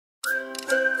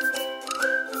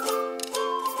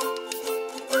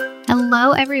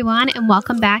Hello, everyone, and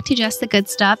welcome back to Just the Good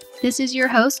Stuff. This is your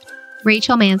host,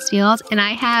 Rachel Mansfield, and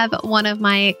I have one of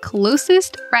my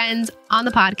closest friends on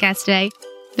the podcast today,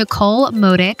 Nicole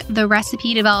Modic, the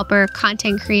recipe developer,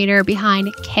 content creator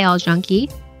behind Kale, Junkie.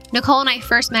 Nicole and I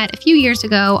first met a few years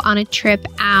ago on a trip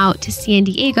out to San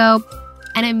Diego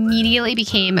and immediately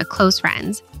became close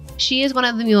friends. She is one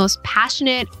of the most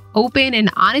passionate, open,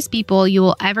 and honest people you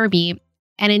will ever meet.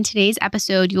 And in today's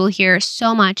episode, you will hear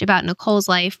so much about Nicole's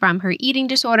life, from her eating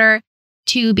disorder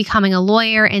to becoming a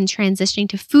lawyer and transitioning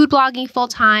to food blogging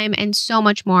full-time, and so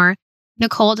much more.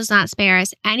 Nicole does not spare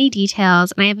us any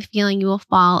details, and I have a feeling you will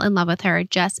fall in love with her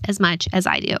just as much as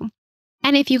I do.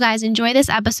 And if you guys enjoy this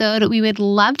episode, we would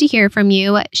love to hear from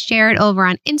you. Share it over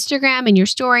on Instagram in your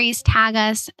stories, tag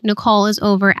us. Nicole is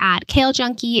over at Kale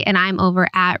Junkie, and I'm over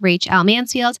at Rachel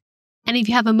Mansfield. And if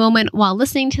you have a moment while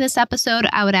listening to this episode,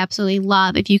 I would absolutely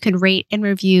love if you could rate and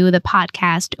review the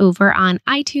podcast over on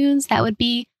iTunes. That would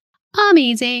be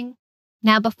amazing.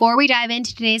 Now, before we dive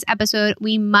into today's episode,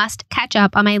 we must catch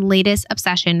up on my latest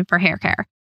obsession for hair care.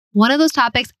 One of those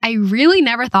topics I really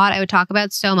never thought I would talk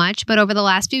about so much, but over the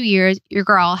last few years, your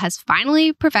girl has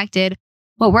finally perfected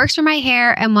what works for my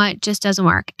hair and what just doesn't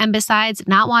work. And besides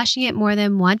not washing it more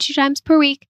than 1-2 times per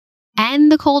week,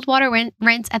 and the cold water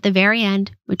rinse at the very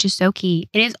end, which is so key.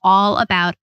 It is all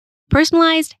about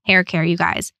personalized hair care, you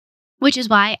guys, which is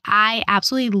why I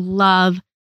absolutely love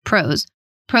Prose.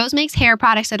 Prose makes hair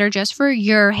products that are just for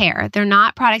your hair. They're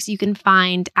not products you can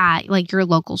find at like your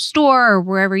local store or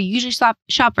wherever you usually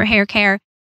shop for hair care.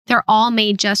 They're all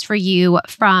made just for you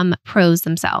from Prose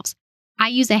themselves. I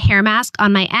use a hair mask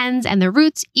on my ends and the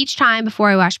roots each time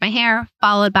before I wash my hair,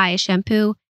 followed by a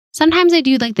shampoo. Sometimes I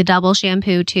do like the double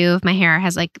shampoo too if my hair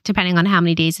has depending on how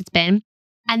many days it's been.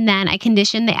 And then I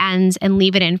condition the ends and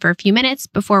leave it in for a few minutes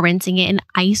before rinsing it in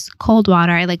ice cold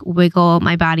water. I wiggle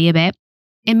my body a bit.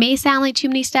 It may sound like too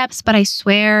many steps, but I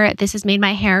swear this has made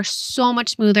my hair so much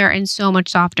smoother and so much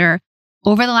softer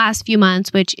over the last few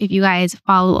months, which if you guys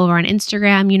follow over on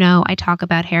Instagram, you know I talk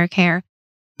about hair care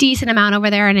decent amount over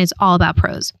there, and it's all about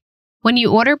Prose. When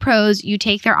you order Prose, you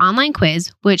take their online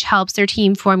quiz, which helps their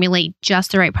team formulate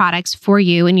just the right products for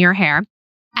you and your hair.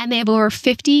 And they have over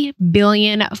 50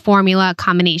 billion formula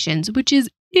combinations, which is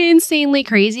insanely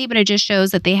crazy, but it just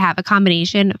shows that they have a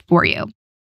combination for you.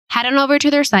 Head on over to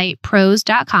their site,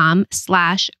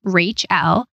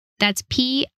 prose.com/Rachel. That's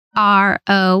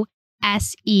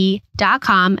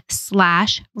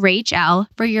PROSE.com/Rachel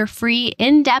for your free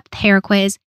in-depth hair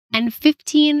quiz and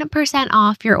 15%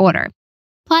 off your order.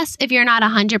 Plus, if you're not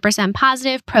 100%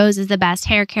 positive Prose is the best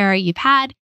hair care you've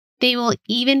had, they will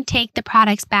even take the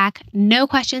products back, no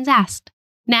questions asked.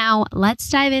 Now, let's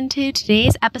dive into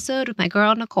today's episode with my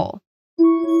girl, Nicole.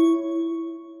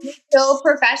 You're so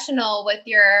professional with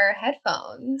your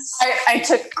headphones. I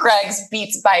took Greg's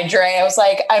Beats by Dre. I was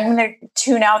like, I'm going to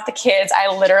tune out the kids.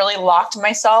 I literally locked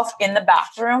myself in the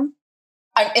bathroom.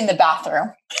 I'm in the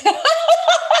bathroom.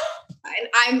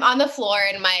 I'm on the floor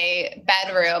in my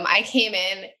bedroom. I came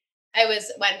in,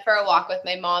 went for a walk with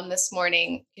my mom this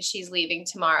morning because she's leaving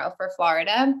tomorrow for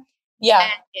Florida.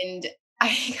 Yeah. And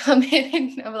I come in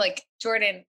and I'm like,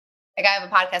 Jordan, I have a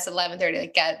podcast at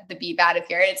 11:30, get the beep out of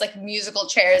here. And it's musical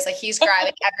chairs, he's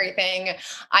grabbing everything.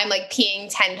 I'm peeing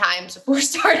 10 times before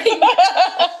starting.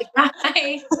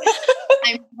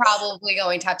 I'm probably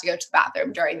going to have to go to the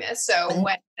bathroom during this. So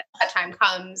when that time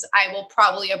comes, I will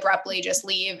probably abruptly just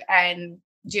leave and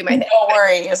do my thing. No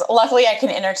worries. Luckily, I can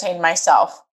entertain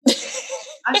myself.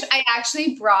 I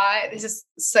actually brought, this is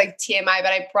TMI, but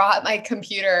I brought my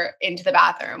computer into the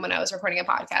bathroom when I was recording a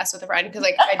podcast with a friend because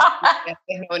I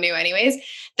no one knew anyways.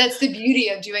 That's the beauty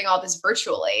of doing all this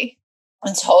virtually.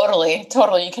 Totally.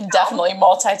 You can definitely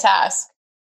multitask.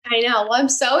 I know. Well, I'm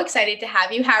so excited to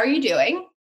have you. How are you doing?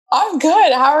 I'm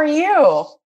good. How are you?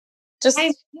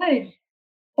 I'm good.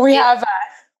 We have,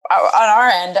 on our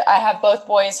end, I have both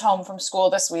boys home from school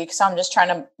this week. So I'm just trying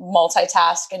to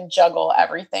multitask and juggle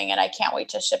everything. And I can't wait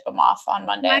to ship them off on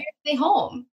Monday. Why are they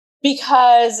home?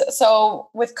 Because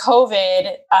with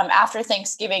COVID, after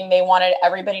Thanksgiving, they wanted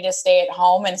everybody to stay at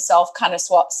home and self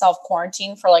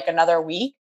quarantine for another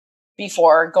week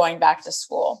before going back to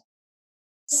school.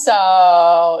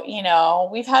 So,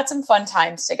 we've had some fun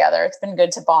times together. It's been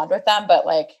good to bond with them, but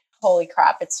holy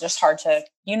crap, it's just hard to,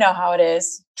 how it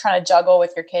is trying to juggle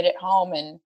with your kid at home.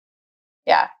 And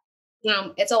yeah.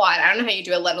 It's a lot. I don't know how you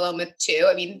do it, let alone with two.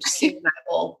 I mean, Sue and I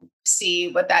will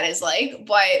see what that is like.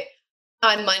 But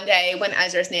on Monday, when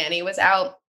Ezra's nanny was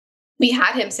out, we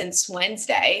had him since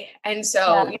Wednesday. And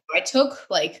so I took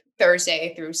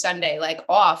Thursday through Sunday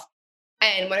off.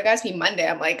 And when it got to be Monday,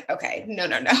 I'm like, okay, no.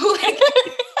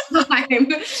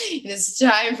 It is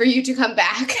time for you to come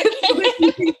back.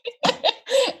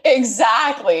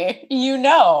 Exactly.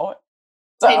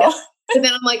 So. I know. But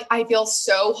then I'm like, I feel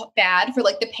so bad for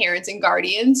like the parents and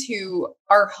guardians who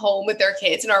are home with their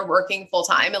kids and are working full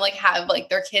time and like have like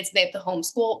their kids, they have to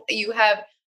homeschool. You have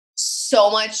so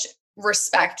much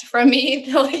respect from me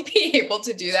to like be able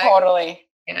to do that. Totally.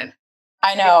 And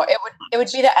I know it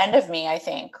would be the end of me, I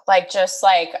think. Like, just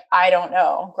like, I don't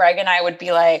know. Greg and I would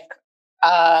be like,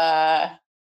 I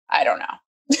don't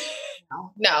know.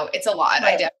 No, it's a lot.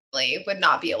 I definitely would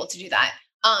not be able to do that.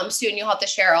 Soon you'll have to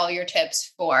share all your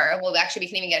tips well, actually we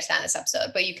can even get to that in this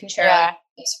episode, but you can share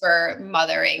tips for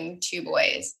mothering 2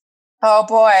 boys. Oh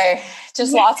boy.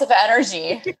 Just lots of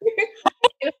energy.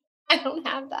 I don't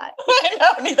have that. I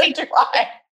know, neither do I.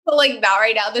 But like that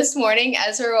right now, this morning,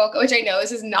 Ezra woke up, which I know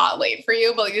this is not late for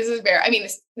you, but like, this is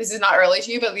this is not early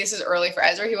to you, but this is early for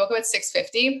Ezra. He woke up at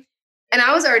 6:50 and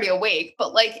I was already awake,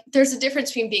 but like, there's a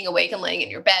difference between being awake and laying in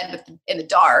your bed in the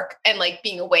dark and like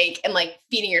being awake and like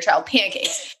feeding your child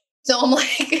pancakes. So I'm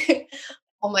like,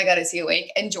 oh my God, is he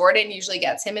awake? And Jordan usually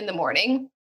gets him in the morning.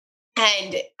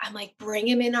 And I'm like, bring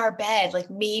him in our bed. Like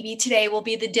maybe today will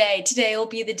be the day. Today will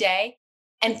be the day.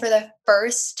 And for the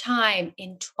first time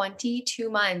in 22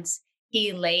 months,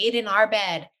 he laid in our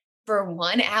bed for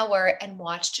 1 hour and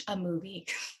watched a movie.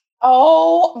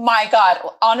 Oh my God.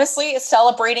 Honestly,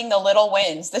 celebrating the little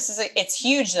wins. It's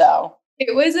huge though.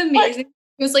 It was amazing.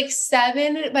 It was like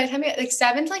 7, by the time like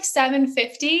 7 to like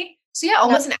 7:50. So yeah,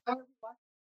 almost an hour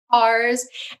cars.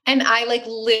 And I like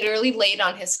literally laid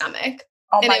on his stomach.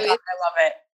 Oh my God, I love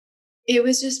it. It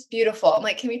was just beautiful. I'm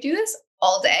like, can we do this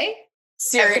all day?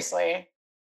 Seriously.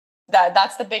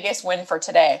 That's the biggest win for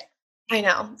today. I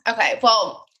know. Okay.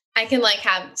 Well, I can like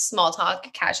have small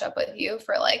talk, catch up with you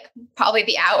for like probably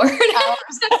the hour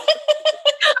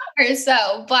or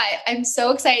so, but I'm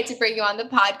so excited to bring you on the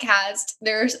podcast.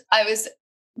 I was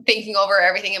thinking over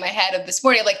everything in my head of this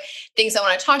morning, like things I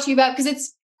want to talk to you about,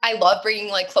 because I love bringing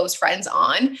like close friends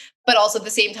on, but also at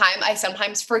the same time, I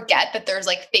sometimes forget that there's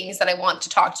like things that I want to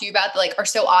talk to you about that like are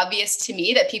so obvious to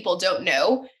me that people don't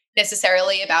know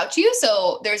necessarily about you.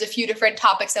 So there's a few different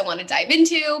topics I want to dive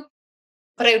into,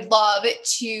 but I'd love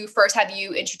to first have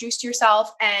you introduce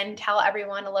yourself and tell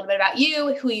everyone a little bit about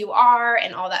you, who you are,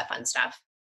 and all that fun stuff.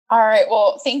 All right.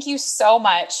 Well, thank you so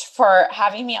much for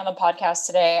having me on the podcast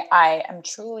today. I am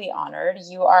truly honored.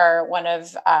 You are one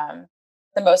of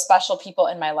the most special people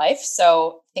in my life.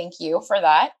 So thank you for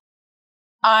that.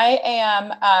 I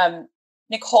am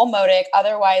Nicole Modic,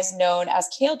 otherwise known as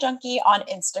Kale Junkie on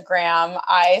Instagram.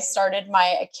 I started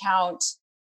my account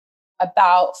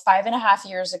about 5.5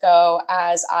 years ago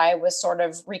as I was sort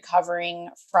of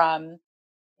recovering from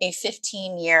a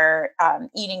 15-year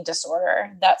eating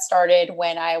disorder that started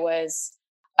when I was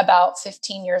about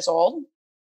 15 years old.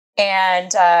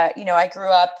 And, I grew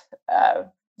up,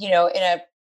 in a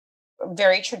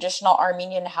very traditional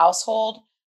Armenian household.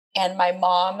 And my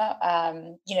mom,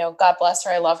 God bless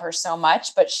her, I love her so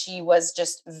much, but she was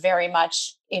just very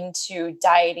much into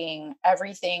dieting.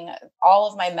 Everything, all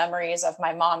of my memories of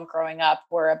my mom growing up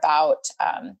were about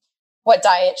what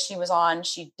diet she was on.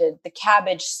 She did the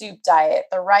cabbage soup diet,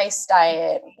 the rice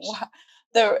diet,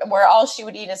 where all she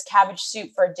would eat is cabbage soup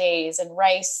for days and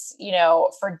rice,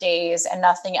 for days and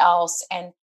nothing else.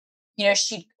 And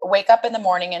she'd wake up in the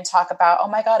morning and talk about, oh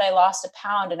my God, I lost 1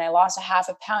 pound and I lost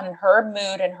 0.5 pound. And her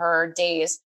mood and her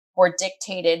days were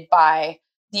dictated by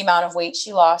the amount of weight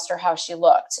she lost or how she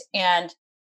looked. And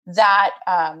that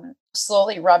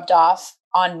slowly rubbed off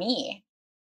on me.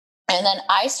 And then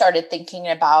I started thinking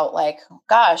about like,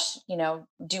 gosh,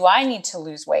 do I need to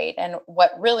lose weight? And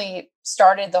what really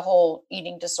started the whole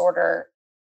eating disorder,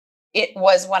 it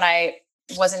was when I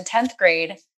was in 10th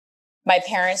grade. My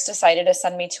parents decided to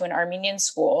send me to an Armenian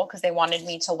school because they wanted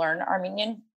me to learn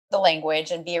Armenian, the language,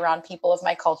 and be around people of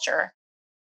my culture.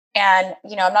 And,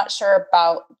 I'm not sure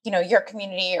about, your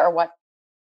community or what.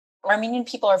 Armenian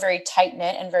people are very tight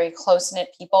knit and very close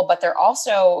knit people, but they're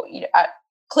also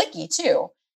cliquey too.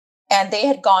 And they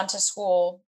had gone to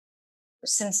school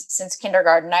since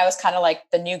kindergarten. I was kind of like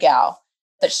the new gal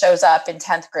that shows up in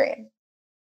 10th grade.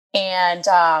 And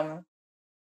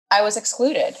I was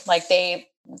excluded. Like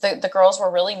the girls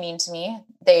were really mean to me.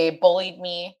 They bullied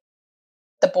me.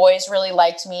 The boys really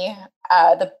liked me.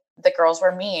 The girls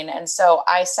were mean. And so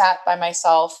I sat by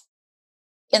myself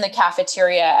in the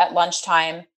cafeteria at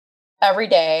lunchtime every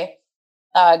day,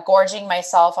 gorging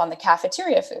myself on the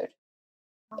cafeteria food.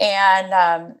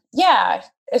 And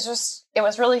it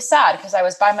was really sad because I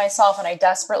was by myself and I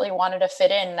desperately wanted to fit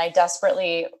in. And I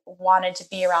desperately wanted to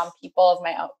be around people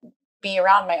be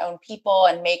around my own people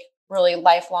and make really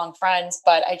lifelong friends,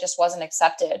 but I just wasn't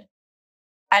accepted.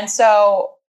 And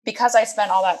so because I spent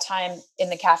all that time in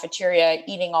the cafeteria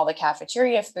eating all the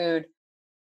cafeteria food,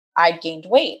 I'd gained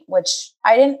weight, which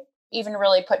I didn't even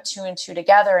really put two and two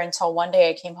together until one day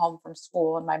I came home from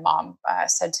school and my mom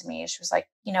said to me, she was like,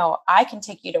 I can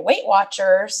take you to Weight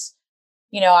Watchers.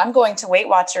 I'm going to Weight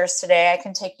Watchers today. I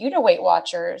can take you to Weight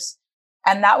Watchers.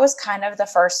 And that was kind of the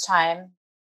first time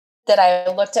that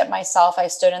I looked at myself. I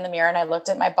stood in the mirror and I looked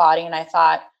at my body and I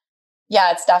thought,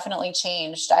 yeah, it's definitely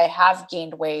changed. I have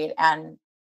gained weight and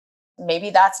maybe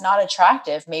that's not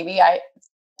attractive.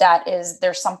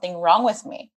 There's something wrong with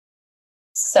me.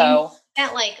 So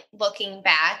that, like, looking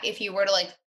back, if you were to,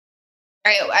 like,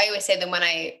 I always say that when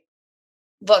I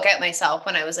look at myself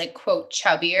when I was, like, quote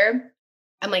chubbier,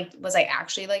 I'm like, was I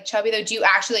actually, like, chubby though? Do you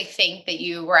actually, like, think that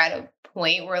you were at a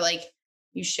point where, like,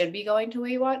 you should be going to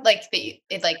Weight Watch? Like, that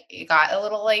it got a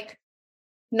little, like,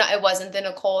 no, it wasn't the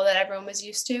Nicole that everyone was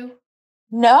used to?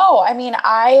 no, I mean,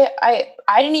 I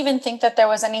didn't even think that there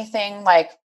was anything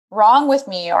like wrong with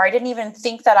me, or I didn't even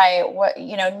think that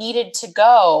needed to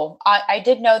go. I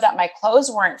did know that my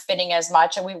clothes weren't fitting as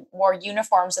much, and we wore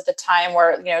uniforms at the time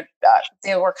where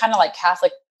they were kind of like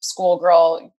Catholic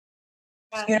schoolgirl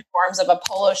uniforms of a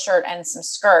polo shirt and some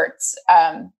skirts.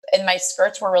 And my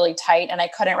skirts were really tight, and I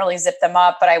couldn't really zip them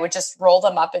up, but I would just roll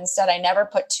them up instead. I never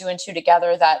put two and two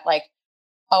together that like,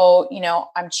 oh,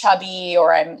 I'm chubby,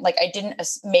 or I'm like, I didn't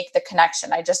make the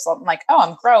connection. I'm like, oh,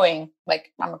 I'm growing.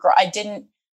 Like I didn't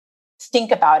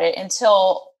think about it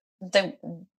until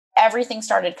everything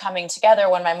started coming together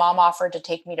when my mom offered to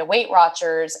take me to Weight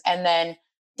Watchers, and then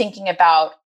thinking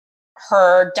about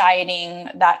her dieting,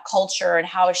 that culture, and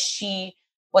how she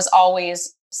was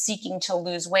always seeking to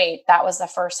lose weight. That was the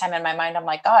first time in my mind, I'm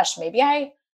like, gosh, maybe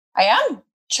I am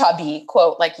chubby,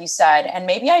 quote, like you said, and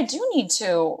maybe I do need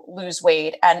to lose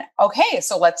weight. And okay,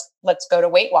 so let's go to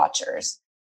Weight Watchers.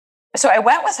 So I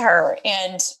went with her,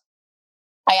 and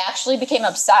I actually became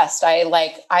obsessed. I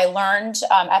learned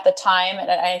at the time, and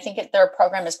I think their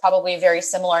program is probably very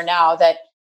similar now, that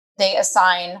they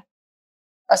assign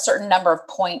a certain number of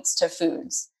points to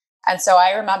foods. And so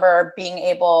I remember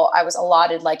I was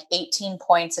allotted like 18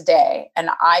 points a day, and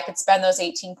I could spend those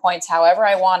 18 points however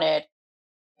I wanted.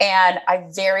 And I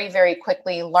very, very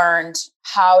quickly learned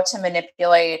how to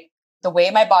manipulate the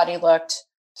way my body looked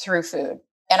through food.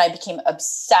 And I became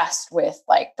obsessed with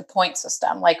like the point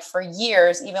system. Like for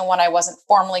years, even when I wasn't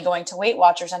formally going to Weight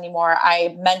Watchers anymore,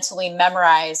 I mentally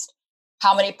memorized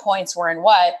how many points were in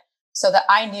what, so that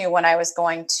I knew when I was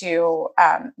going to,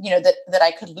 that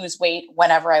I could lose weight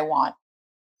whenever I want.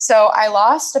 So I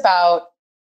lost about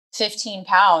 15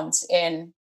 pounds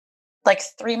in like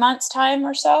 3 months time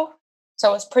or so. So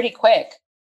it was pretty quick,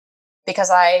 because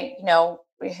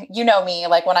me,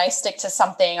 like when I stick to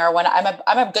something, or when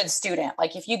I'm a good student.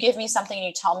 Like if you give me something and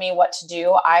you tell me what to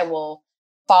do, I will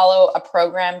follow a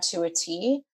program to a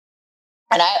T.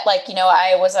 And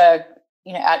I was at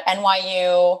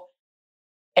NYU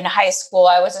in high school,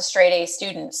 I was a straight A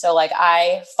student. So like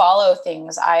I follow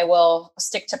things, I will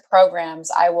stick to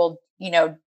programs, I will,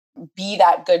 be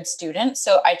that good student.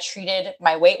 So I treated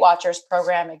my Weight Watchers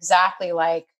program exactly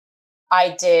like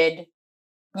I did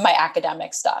my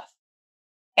academic stuff.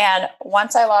 And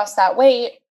once I lost that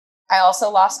weight, I also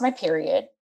lost my period,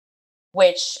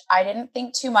 which I didn't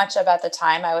think too much of at the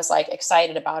time. I was like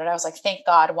excited about it. I was like, thank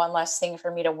God, one less thing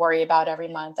for me to worry about every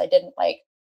month. I didn't like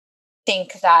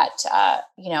think that,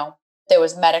 there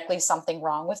was medically something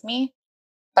wrong with me.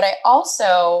 But I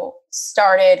also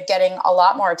started getting a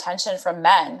lot more attention from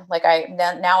men. Like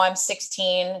now I'm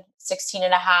 16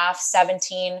 and a half,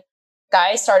 17.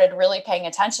 Guys started really paying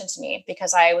attention to me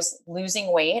because I was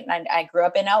losing weight. And I grew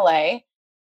up in LA,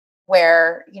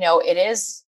 where, it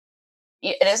is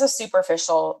a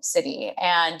superficial city,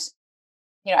 and,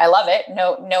 I love it.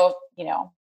 No,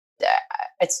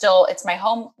 it's my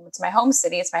home. It's my home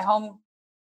city. It's my home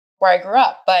where I grew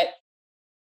up. But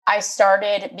I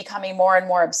started becoming more and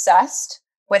more obsessed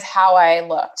with how I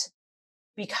looked,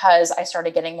 because I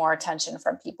started getting more attention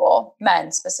from people,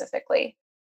 men specifically.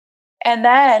 And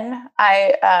then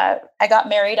I got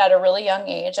married at a really young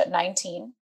age, at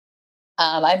 19.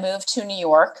 I moved to New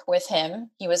York with him.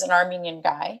 He was an Armenian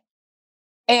guy.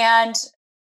 And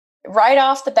right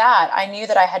off the bat, I knew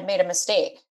that I had made a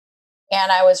mistake.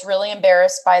 And I was really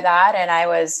embarrassed by that. And I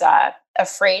was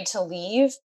afraid to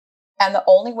leave. And the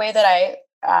only way that I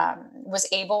was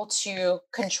able to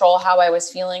control how I was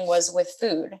feeling was with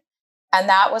food. And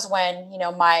that was when,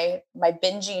 my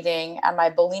binge eating and my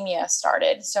bulimia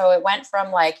started. So it went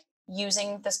from like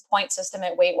using this point system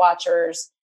at Weight Watchers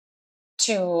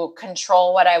to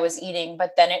control what I was eating.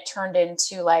 But then it turned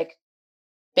into like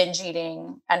binge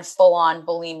eating and full on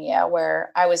bulimia,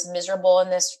 where I was miserable in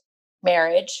this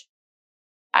marriage.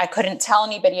 I couldn't tell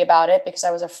anybody about it because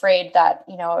I was afraid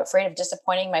afraid of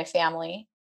disappointing my family,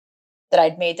 that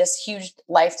I'd made this huge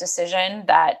life decision,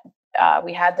 that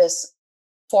we had this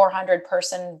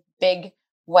 400-person big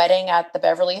wedding at the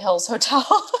Beverly Hills Hotel.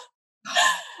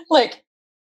 Like,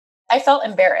 I felt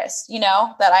embarrassed,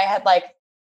 that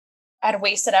I'd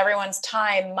wasted everyone's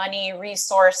time, money,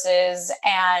 resources,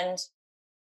 and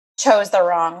chose the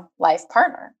wrong life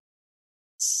partner.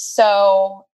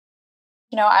 So,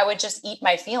 I would just eat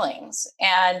my feelings.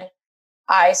 And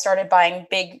I started buying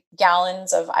big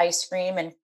gallons of ice cream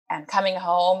and coming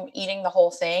home, eating the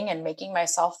whole thing and making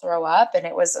myself throw up. And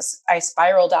I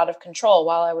spiraled out of control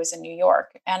while I was in New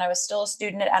York. And I was still a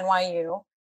student at NYU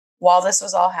while this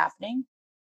was all happening.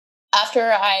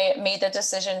 After I made the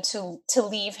decision to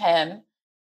leave him,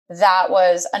 that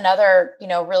was another,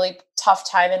 really tough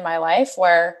time in my life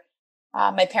where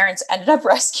my parents ended up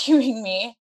rescuing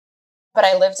me. But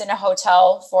I lived in a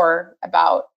hotel for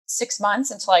about 6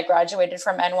 months until I graduated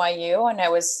from NYU, and I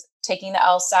was taking the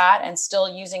LSAT and still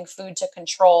using food to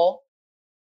control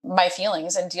my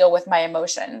feelings and deal with my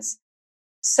emotions.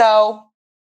 So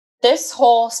this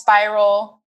whole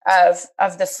spiral of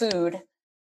the food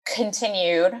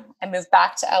continued. I moved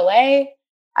back to LA.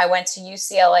 I went to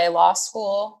UCLA Law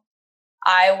School.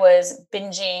 I was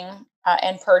binging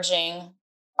and purging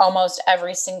almost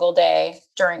every single day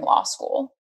during law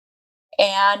school.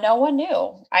 And no one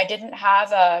knew. I didn't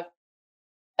have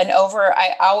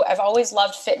I've always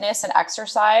loved fitness and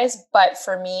exercise, but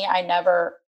for me, I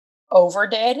never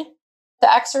overdid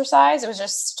the exercise. It was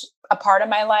just a part of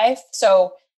my life.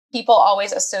 So people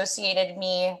always associated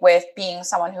me with being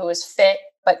someone who was fit,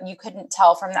 but you couldn't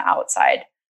tell from the outside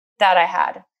that I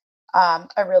had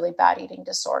a really bad eating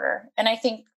disorder. And I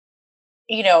think,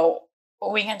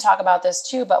 we can talk about this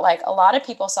too, but like a lot of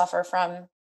people suffer from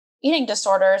eating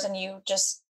disorders and you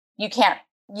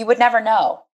would never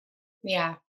know.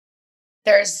 Yeah.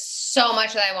 There's so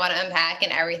much that I want to unpack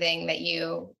in everything that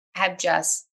you have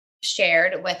just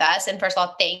shared with us. And first of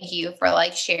all, thank you for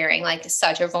sharing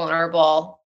such a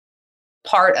vulnerable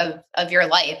part of your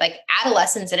life. Like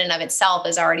adolescence in and of itself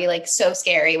is already so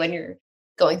scary when you're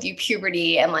going through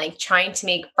puberty and trying to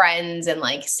make friends and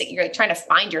you're trying to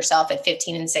find yourself at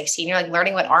 15 and 16. You're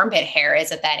learning what armpit hair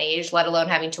is at that age, let alone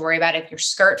having to worry about if your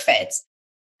skirt fits.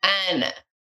 And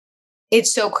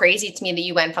it's so crazy to me that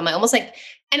you went from almost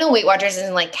I know Weight Watchers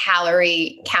isn't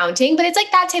calorie counting, but it's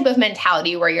that type of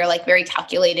mentality where you're very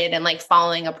calculated and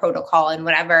following a protocol and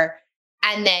whatever.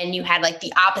 And then you had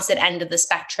the opposite end of the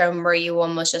spectrum where you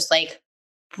almost just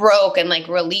broke and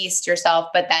released yourself,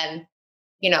 but then,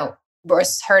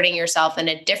 was hurting yourself in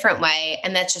a different way.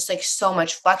 And that's just so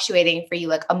much fluctuating for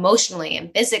you, emotionally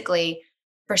and physically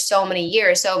for so many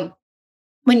years. So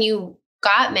when you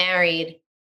got married,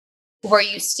 were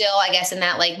you still, I guess, in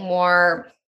that more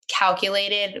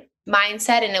calculated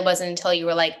mindset? And it wasn't until you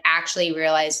were actually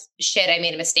realized, shit, I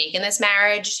made a mistake in this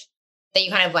marriage, that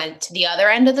you kind of went to the other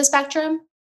end of the spectrum?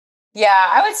 Yeah,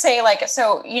 I would say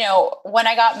so, when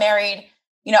I got married,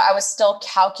 I was still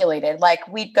calculated.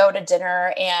 We'd go to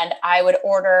dinner and I would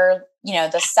order,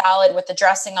 the salad with the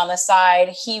dressing on the side.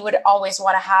 He would always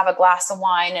want to have a glass of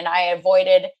wine, and I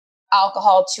avoided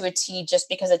alcohol to a T just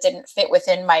because it didn't fit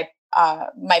within my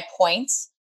points.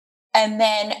 And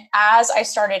then as I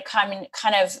started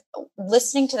kind of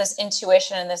listening to this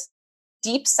intuition and this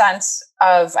deep sense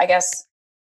of, I guess,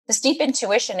 this deep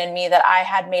intuition in me that I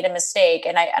had made a mistake.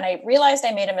 And I realized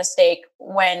I made a mistake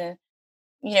when,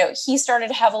 he started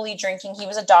heavily drinking. He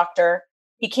was a doctor.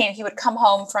 He would come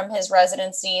home from his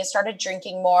residency, started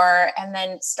drinking more. And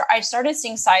then I started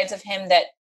seeing sides of him that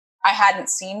I hadn't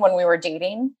seen when we were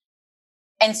dating.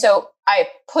 And so I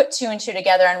put 2 and 2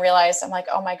 together and realized, I'm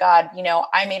oh my God,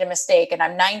 I made a mistake and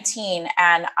I'm 19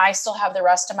 and I still have the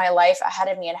rest of my life ahead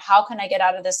of me. And how can I get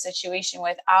out of this situation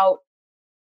without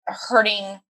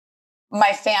hurting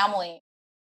my family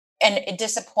and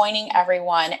disappointing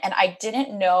everyone? And I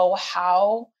didn't know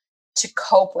how to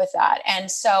cope with that.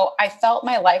 And so I felt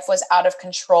my life was out of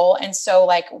control. And so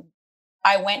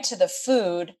I went to the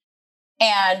food,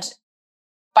 and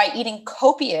by eating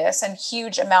copious and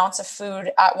huge amounts of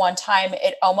food at one time,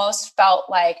 it almost felt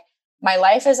like my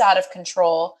life is out of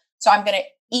control. So I'm going to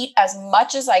eat as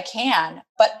much as I can.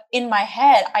 But in my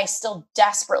head, I still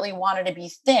desperately wanted to be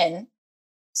thin.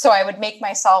 So I would make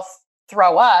myself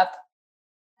throw up.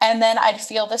 And then I'd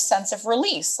feel this sense of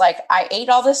release. I ate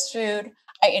all this food.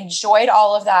 I enjoyed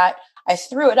all of that. I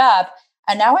threw it up.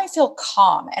 And now I feel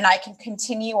calm and I can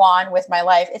continue on with my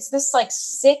life. It's this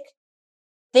sick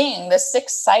thing, this sick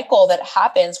cycle that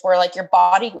happens where like your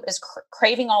body is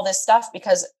craving all this stuff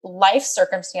because life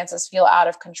circumstances feel out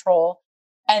of control.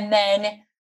 And then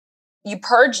you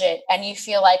purge it and you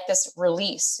feel like this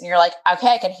release. And you're like,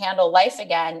 okay, I can handle life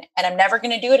again. And I'm never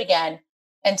going to do it again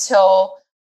until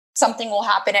something will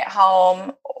happen at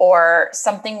home or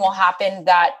something will happen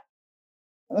that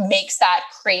makes that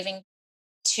craving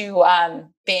to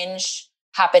binge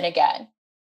happen again.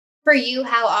 For you,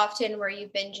 how often were you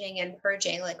binging and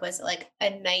purging? Like, was it like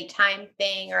a nighttime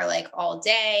thing or like all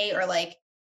day, or like,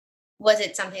 was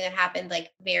it something that happened like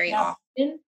very Yeah.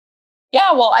 often?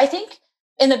 Yeah. Well, I think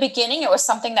in the beginning, it was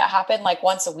something that happened like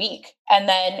once a week. And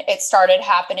then it started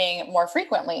happening more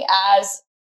frequently as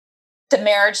the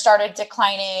marriage started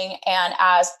declining and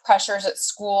as pressures at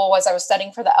school, as I was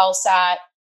studying for the LSAT,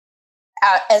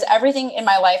 as everything in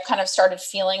my life kind of started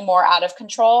feeling more out of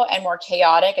control and more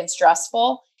chaotic and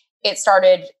stressful, it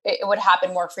would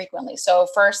happen more frequently. So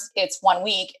first it's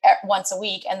once a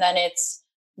week, and then it's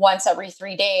once every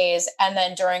 3 days. And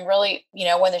then during really,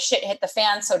 when the shit hit the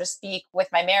fan, so to speak, with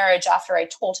my marriage, after I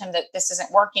told him that this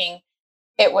isn't working,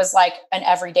 it was like an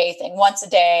everyday thing, once a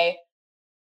day,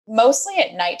 mostly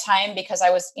at nighttime, because I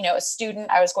was, a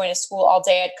student. I was going to school all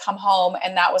day. I'd come home,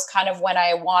 and that was kind of when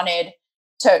I wanted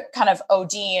to kind of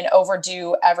OD and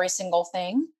overdo every single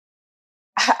thing.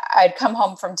 I'd come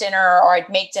home from dinner, or I'd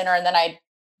make dinner, and then I'd,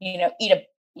 eat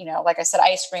like I said,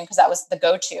 ice cream, because that was the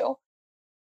go-to.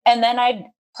 And then I'd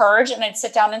purge and I'd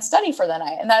sit down and study for the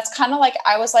night. And that's kind of like,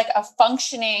 I was like a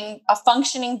functioning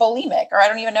bulimic, or I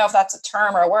don't even know if that's a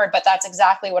term or a word, but that's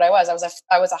exactly what I was. I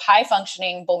was a high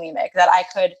functioning bulimic that I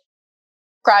could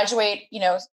graduate,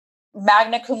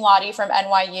 magna cum laude from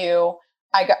NYU.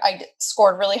 I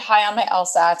scored really high on my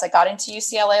LSATs. I got into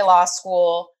UCLA law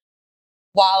school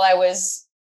while I was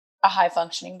a high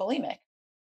functioning bulimic.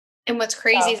 And what's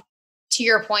crazy is, to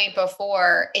your point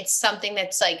before, it's something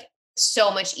that's like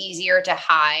so much easier to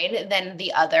hide than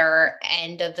the other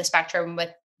end of the spectrum with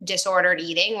disordered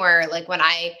eating, where like when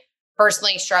I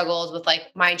personally struggled with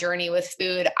like my journey with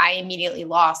food, I immediately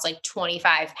lost like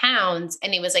 25 pounds,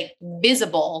 and it was like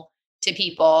visible to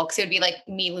people, because it would be like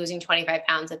me losing 25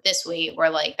 pounds at this weight, where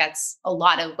like that's a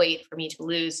lot of weight for me to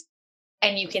lose.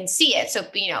 And you can see it. So,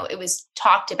 it was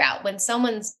talked about. When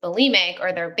someone's bulimic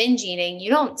or they're binge eating,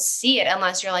 you don't see it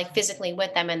unless you're like physically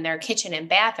with them in their kitchen and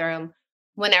bathroom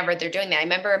whenever they're doing that. I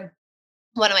remember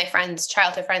one of my friends,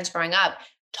 childhood friends growing up,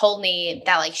 told me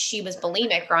that like she was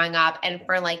bulimic growing up. And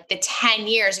for like the 10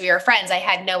 years we were friends, I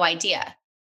had no idea.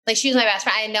 Like, she was my best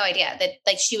friend. I had no idea that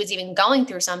like she was even going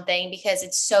through something, because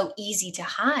it's so easy to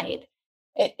hide.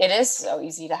 It is so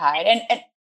easy to hide.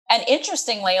 And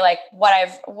interestingly, like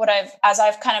as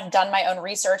I've kind of done my own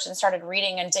research and started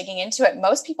reading and digging into it,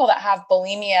 most people that have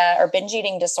bulimia or binge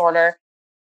eating disorder,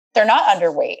 they're not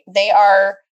underweight. They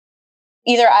are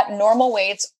either at normal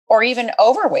weights or even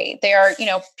overweight. They are,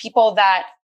 people that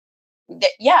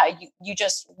you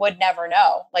just would never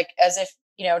know. Like, as if,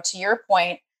 to your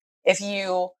point, if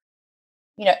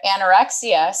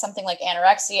anorexia, something like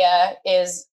anorexia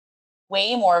is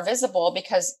way more visible,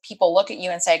 because people look at you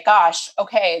and say, gosh,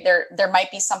 okay, there might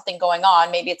be something going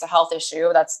on. Maybe it's a health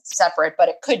issue that's separate, but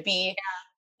it could be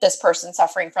this person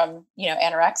suffering from,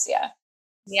 anorexia.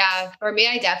 Yeah. For me,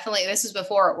 this was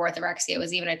before orthorexia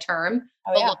was even a term.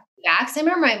 Oh, but yeah. looking back, 'cause I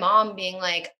remember my mom being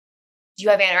like, do you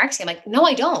have anorexia? I'm like, no,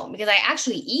 I don't, because I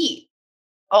actually eat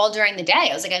all during the day.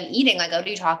 I was like, I'm eating. Like, what are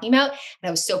you talking about? And I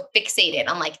was so fixated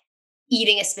on like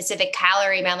eating a specific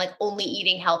calorie amount, like only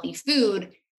eating healthy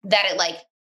food, that it like,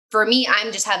 for me,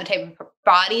 I'm just have a type of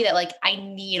body that like I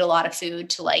need a lot of food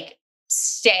to like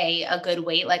stay a good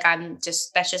weight. Like,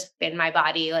 that's just been my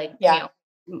body, like,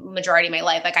 majority of my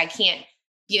life. Like, I can't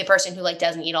be the person who like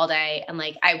doesn't eat all day, and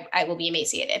like I will be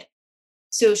emaciated.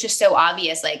 So it's just so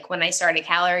obvious, like when I started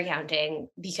calorie counting,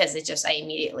 because I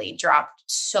immediately dropped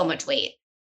so much weight.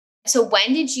 So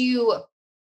when did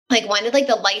like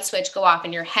the light switch go off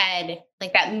in your head?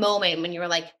 Like that moment when you were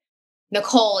like,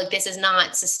 Nicole, like this is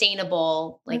not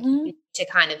sustainable. Like, you need to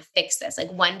kind of fix this.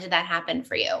 Like, when did that happen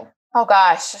for you? Oh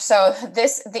gosh. So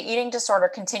the eating disorder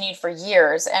continued for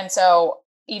years. And so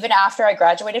even after I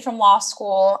graduated from law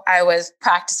school, I was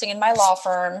practicing in my law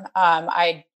firm.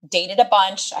 I dated a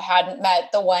bunch. I hadn't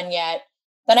met the one yet.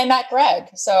 Then I met Greg.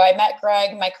 So I met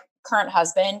Greg, my current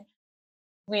husband.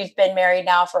 We've been married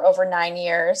now for over 9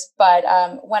 years. But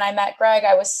when I met Greg,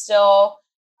 I was still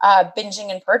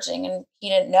binging and purging, and he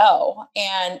didn't know.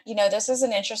 And, this is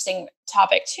an interesting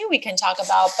topic too, we can talk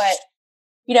about, but,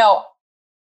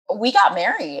 we got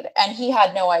married and he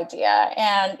had no idea.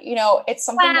 And, it's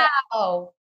something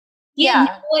Wow. He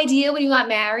had no idea when you got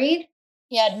married?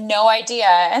 He had no idea.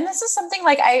 And this is something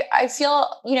like I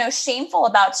feel, shameful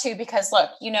about too, because look,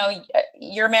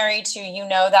 you're married to,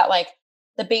 that like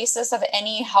the basis of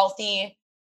any healthy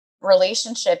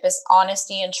relationship is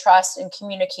honesty and trust and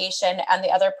communication and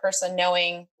the other person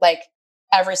knowing like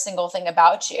every single thing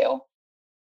about you.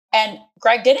 And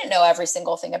Greg didn't know every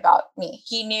single thing about me.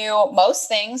 He knew most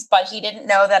things, but he didn't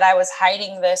know that I was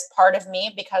hiding this part of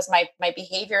me because my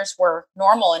behaviors were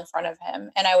normal in front of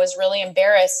him. And I was really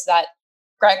embarrassed that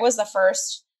Greg was the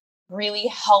first really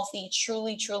healthy,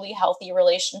 truly, truly healthy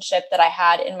relationship that I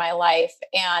had in my life.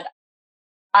 And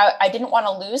I didn't want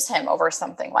to lose him over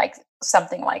something like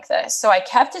this. So I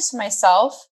kept it to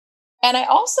myself. And I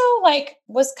also like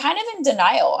was kind of in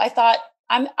denial. I thought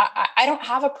I don't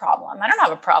have a problem. I don't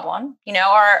have a problem,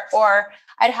 or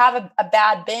I'd have a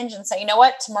bad binge and say, you know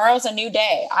what, tomorrow's a new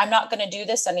day. I'm not going to do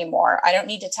this anymore. I don't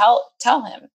need to tell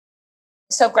him.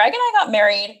 So Greg and I got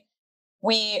married.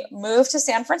 We moved to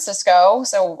San Francisco.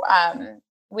 So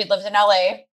we lived in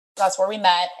LA. That's where we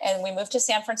met. And we moved to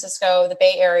San Francisco, the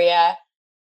Bay Area.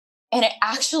 And it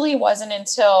actually wasn't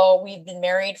until we'd been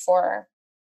married for,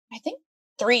 I think,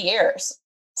 3 years.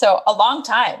 So a long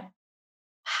time.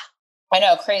 I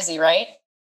know, crazy, right?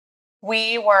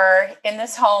 We were in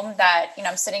this home that,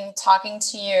 I'm sitting talking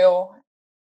to you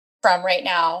from right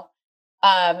now.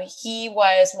 He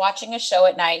was watching a show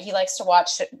at night. He likes to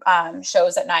watch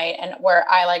shows at night, and where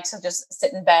I like to just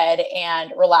sit in bed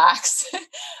and relax.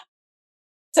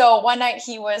 So one night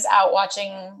he was out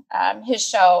watching his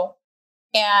show,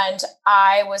 and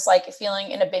I was like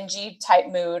feeling in a bingey type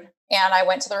mood. And I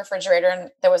went to the refrigerator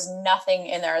and there was nothing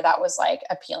in there that was like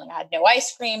appealing. I had no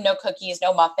ice cream, no cookies,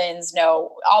 no muffins,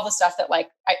 no, all the stuff that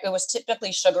it was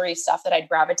typically sugary stuff that I'd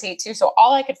gravitate to. So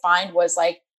all I could find was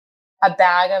like a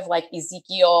bag of like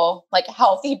Ezekiel, like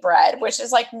healthy bread, which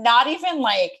is like not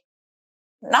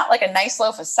like a nice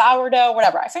loaf of sourdough,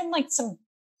 whatever. I found like some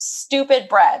stupid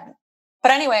bread.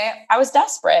 But anyway, I was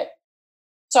desperate.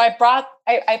 So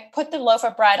I put the loaf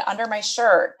of bread under my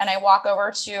shirt and I walk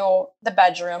over to the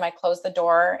bedroom. I close the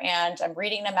door and I'm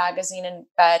reading a magazine in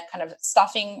bed, kind of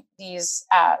stuffing these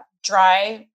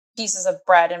dry pieces of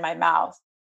bread in my mouth.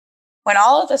 When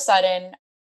all of a sudden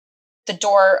the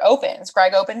door opens,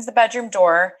 Greg opens the bedroom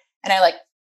door and I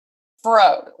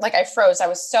froze. I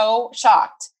was so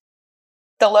shocked.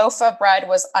 The loaf of bread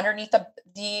was underneath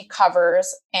the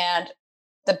covers, and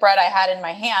the bread I had in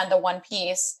my hand, the one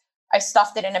piece, I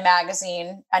stuffed it in a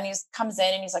magazine, and he comes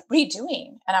in and he's like, "What are you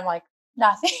doing?" And I'm like,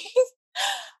 "Nothing."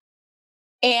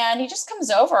 And he just comes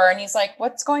over and he's like,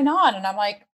 "What's going on?" And I'm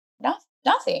like,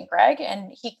 Nothing, Greg."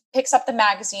 And he picks up the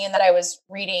magazine that I was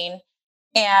reading,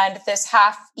 and this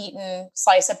half-eaten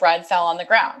slice of bread fell on the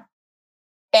ground.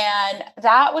 And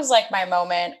that was like my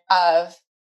moment of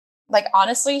like,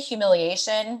 honestly,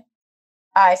 humiliation.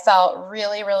 I felt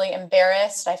really, really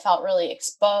embarrassed. I felt really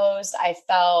exposed. I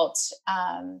felt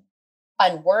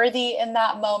unworthy in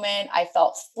that moment. I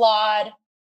felt flawed.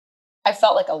 I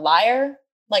felt like a liar,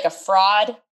 like a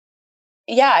fraud.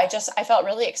 Yeah, I felt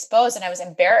really exposed and I was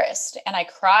embarrassed and I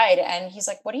cried, and he's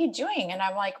like, "What are you doing?" And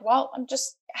I'm like, "Well,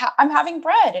 I'm having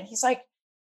bread." And he's like,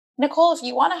 "Nicole, if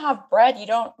you want to have bread,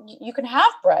 you can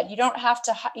have bread. You don't have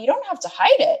to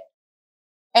hide it."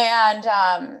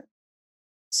 And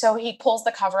so he pulls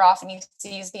the cover off and he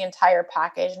sees the entire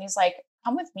package and he's like,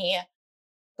 "Come with me.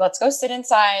 Let's go sit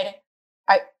inside.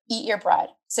 Eat your bread.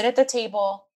 Sit at the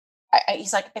table."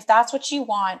 He's like, "If that's what you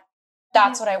want,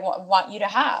 that's what I want you to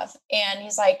have." And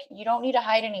he's like, "You don't need to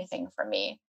hide anything from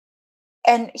me."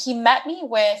 And he met me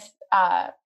with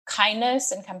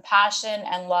kindness and compassion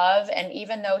and love. And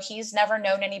even though he's never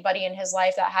known anybody in his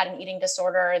life that had an eating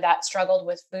disorder or that struggled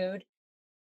with food,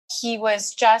 he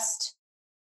was just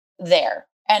there.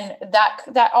 And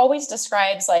that always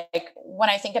describes, like, when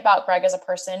I think about Greg as a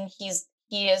person, he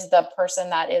is the person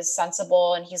that is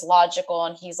sensible and he's logical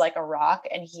and he's like a rock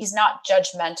and he's not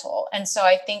judgmental. And so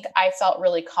I think I felt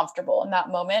really comfortable in that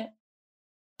moment.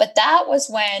 But that was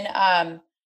when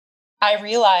I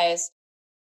realized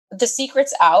the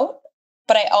secret's out,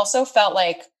 but I also felt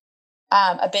like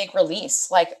a big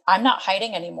release. Like, I'm not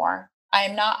hiding anymore. I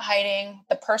am not hiding.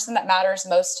 The person that matters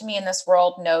most to me in this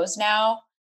world knows now.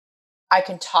 I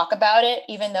can talk about it,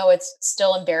 even though it's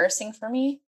still embarrassing for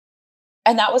me.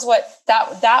 And that was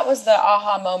that was the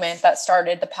aha moment that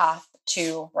started the path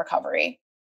to recovery.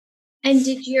 And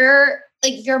did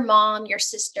your mom, your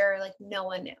sister, like, no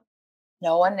one knew?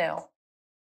 No one knew.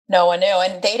 No one knew.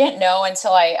 And they didn't know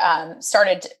until I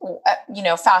started,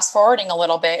 fast forwarding a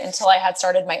little bit, until I had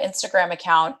started my Instagram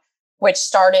account, which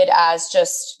started as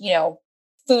just,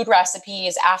 food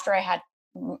recipes after I had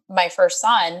my first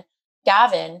son,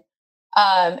 Gavin.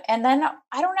 And then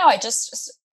I don't know, I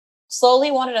just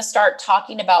slowly wanted to start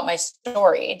talking about my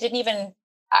story. It didn't even,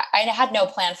 I had no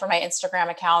plan for my Instagram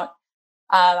account.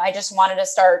 I just wanted to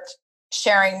start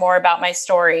sharing more about my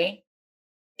story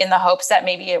in the hopes that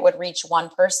maybe it would reach one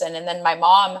person. And then my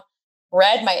mom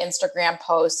read my Instagram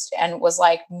post and was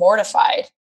like mortified.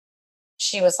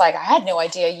 She was like, I had no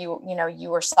idea you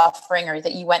were suffering or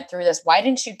that you went through this. Why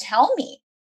didn't you tell me?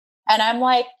 And I'm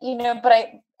like,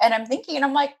 I'm thinking, and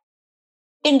I'm like,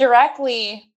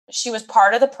 indirectly, she was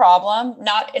part of the problem,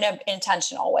 not in an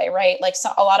intentional way, right? Like, so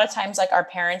a lot of times, like our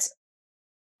parents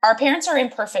are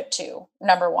imperfect too,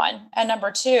 number one. And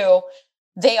number two,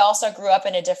 they also grew up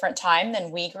in a different time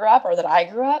than we grew up or that I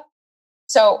grew up.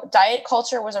 So diet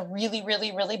culture was a really,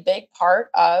 really, really big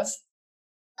part of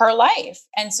her life.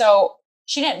 And so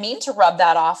she didn't mean to rub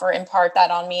that off or impart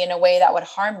that on me in a way that would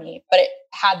harm me, but it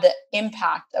had the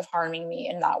impact of harming me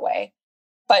in that way.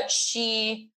 But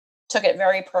she took it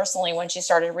very personally when she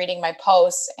started reading my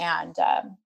posts and,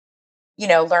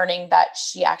 learning that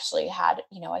she actually had,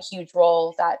 a huge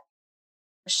role that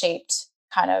shaped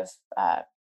kind of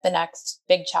the next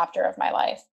big chapter of my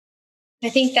life. I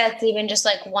think that's even just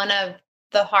like one of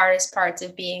the hardest parts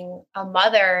of being a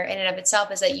mother in and of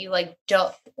itself is that you like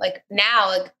don't like now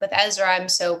like with Ezra, I'm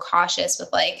so cautious with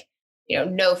like,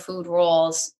 no food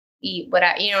rules, eat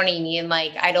whatever, you know what I mean?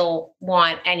 Like, I don't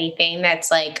want anything that's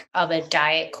like of a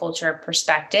diet culture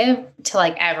perspective to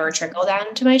like ever trickle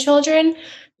down to my children.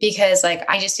 Because like,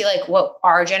 I just feel like what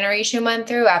our generation went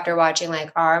through after watching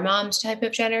like our mom's type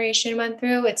of generation went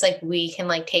through, it's like, we can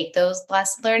like take those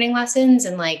learning lessons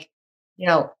and like,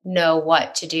 know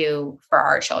what to do for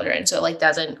our children. So it like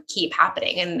doesn't keep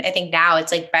happening. And I think now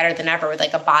it's like better than ever with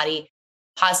like a body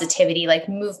positivity, like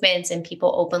movements and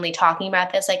people openly talking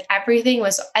about this. Like everything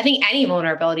was, I think any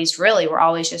vulnerabilities really were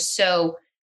always just so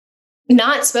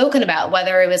not spoken about,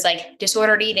 whether it was like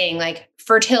disordered eating, like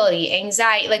fertility,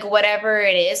 anxiety, like whatever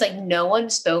it is, like no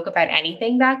one spoke about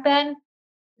anything back then.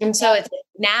 And so it's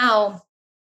now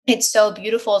it's so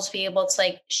beautiful to be able to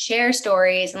like share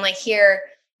stories and like hear,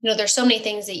 there's so many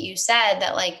things that you said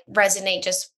that like resonate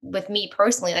just with me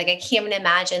personally. Like I can't even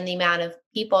imagine the amount of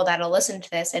people that'll listen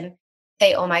to this and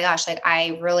say, oh my gosh, like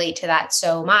I relate to that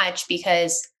so much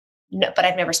because, but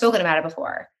I've never spoken about it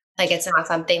before. Like it's not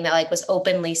something that like was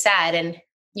openly said and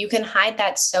you can hide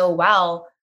that so well,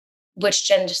 which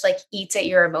then just like eats at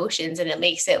your emotions and it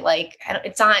makes it like,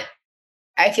 it's not,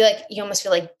 I feel like you almost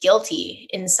feel like guilty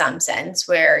in some sense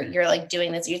where you're like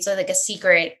doing this. It's like a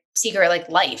secret like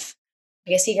life,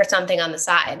 like a secret something on the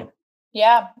side.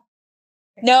 Yeah.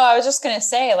 No, I was just going to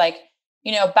say like,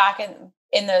 back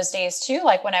in those days too,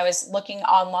 like when I was looking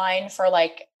online for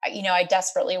like, I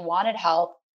desperately wanted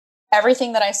help.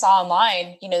 Everything that I saw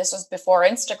online, this was before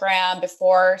Instagram,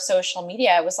 before social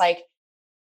media. It was like,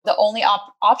 the only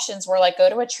options were like, go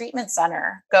to a treatment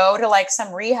center, go to like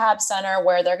some rehab center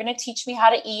where they're going to teach me how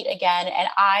to eat again. And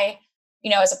I,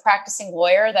 as a practicing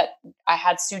lawyer that I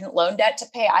had student loan debt to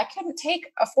pay, I couldn't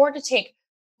afford to take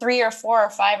 3 or 4 or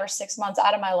 5 or 6 months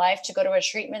out of my life to go to a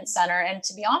treatment center. And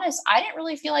to be honest, I didn't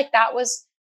really feel like that was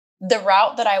the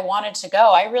route that I wanted to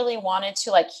go. I really wanted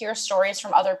to like hear stories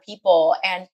from other people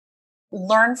and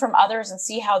learn from others and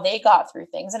see how they got through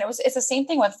things. And it's the same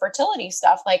thing with fertility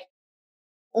stuff. Like,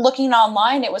 looking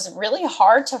online, it was really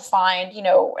hard to find,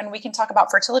 and we can talk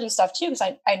about fertility stuff too, because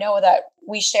I know that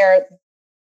we share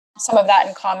some of that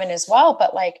in common as well.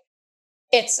 But like,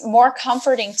 it's more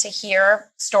comforting to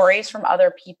hear stories from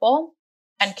other people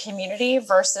and community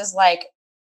versus like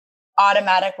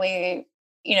automatically,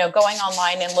 going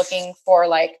online and looking for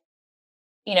like,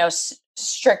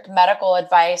 strict medical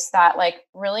advice that like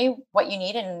really what you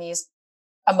need in these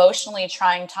emotionally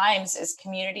trying times is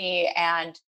community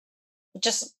and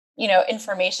just,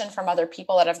 information from other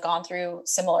people that have gone through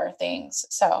similar things.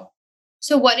 So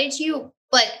what did you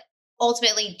like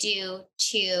ultimately do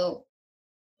to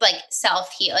like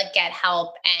self-heal, like get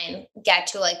help and get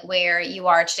to like where you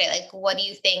are today? Like, what do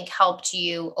you think helped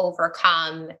you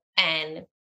overcome and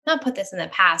not put this in the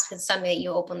past because it's something that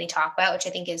you openly talk about, which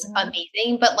I think is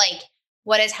amazing, but like,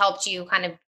 what has helped you kind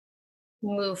of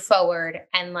move forward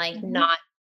and like not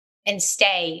and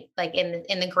stay like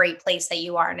in the great place that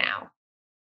you are now?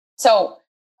 So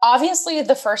obviously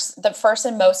the first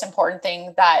and most important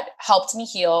thing that helped me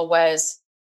heal was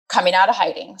coming out of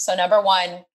hiding. So number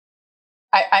one,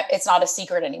 it's not a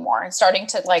secret anymore, and starting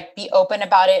to like be open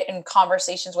about it in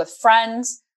conversations with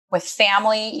friends, with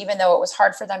family, even though it was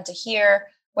hard for them to hear,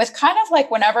 with kind of like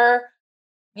whenever,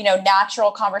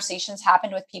 natural conversations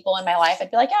happened with people in my life,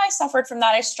 I'd be like, yeah, I suffered from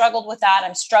that. I struggled with that.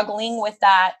 I'm struggling with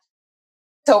that.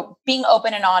 So being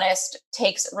open and honest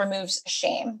removes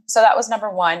shame. So that was number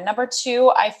one. Number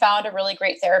two, I found a really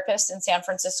great therapist in San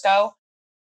Francisco.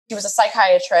 He was a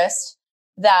psychiatrist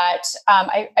that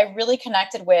I really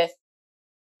connected with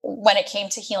when it came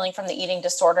to healing from the eating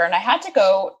disorder. And I had to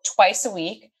go twice a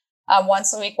week.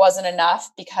 Once a week wasn't enough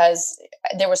because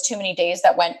there was too many days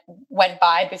that went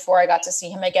by before I got to see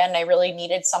him again. And I really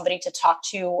needed somebody to talk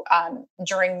to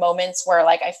during moments where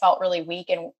like I felt really weak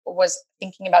and was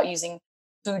thinking about using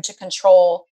food to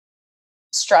control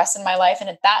stress in my life. And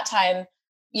at that time,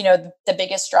 the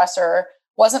biggest stressor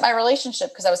wasn't my relationship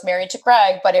because I was married to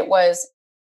Greg, but it was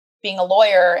being a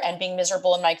lawyer and being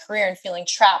miserable in my career and feeling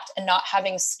trapped and not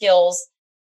having skills.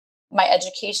 My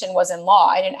education was in law.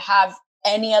 I didn't have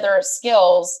any other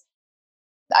skills.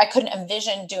 I couldn't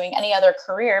envision doing any other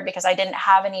career because I didn't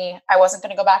have I wasn't going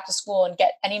to go back to school and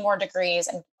get any more degrees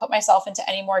and put myself into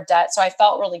any more debt. So I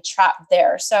felt really trapped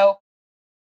there. So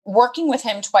working with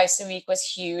him twice a week was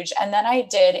huge. And then I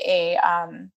did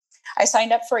I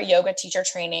signed up for a yoga teacher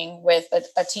training with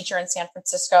a teacher in San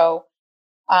Francisco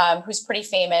who's pretty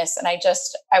famous. And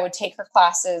I would take her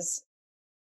classes.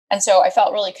 And so I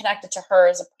felt really connected to her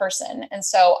as a person. And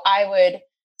so I would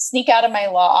sneak out of my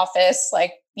law office,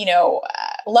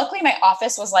 luckily my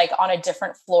office was like on a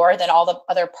different floor than all the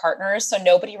other partners. So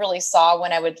nobody really saw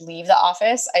when I would leave the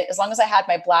office. As long as I had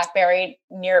my BlackBerry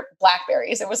near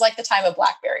Blackberries, it was like the time of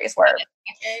Blackberries where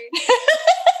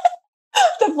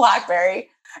the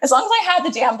BlackBerry, as long as I had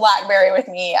the damn BlackBerry with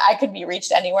me, I could be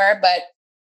reached anywhere. But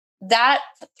that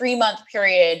 3-month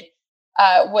period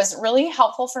was really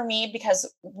helpful for me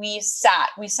because we sat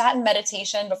in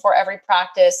meditation before every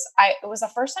practice. It was the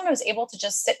first time I was able to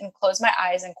just sit and close my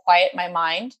eyes and quiet my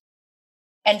mind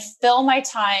and fill my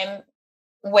time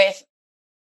with,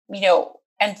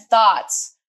 and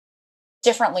thoughts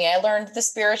differently. I learned the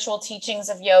spiritual teachings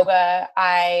of yoga.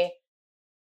 I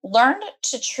learned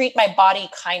to treat my body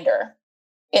kinder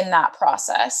in that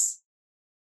process.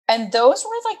 And those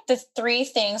were like the 3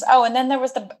 things. Oh, and then there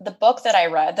was the book that I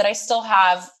read that I still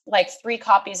have like 3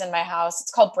 copies in my house.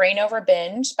 It's called Brain Over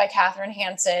Binge by Katherine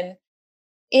Hansen.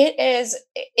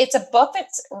 It's a book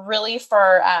that's really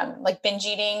for like binge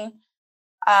eating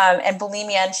and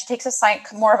bulimia. And she takes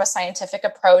more of a scientific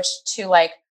approach to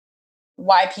like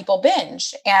why people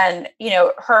binge. And,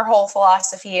 her whole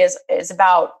philosophy is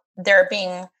about there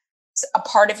being a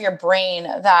part of your brain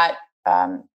that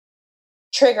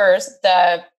triggers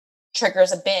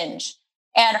a binge.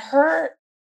 And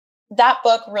that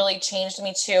book really changed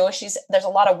me too. There's a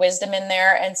lot of wisdom in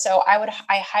there. And so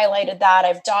I highlighted that.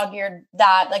 I've dog-eared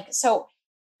that. So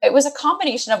it was a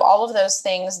combination of all of those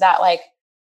things that like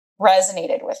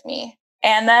resonated with me.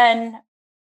 And then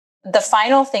the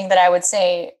final thing that I would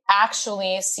say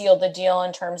actually sealed the deal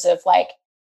in terms of like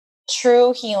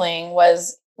true healing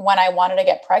was when I wanted to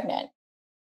get pregnant.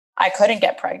 I couldn't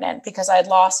get pregnant because I'd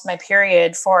lost my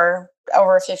period for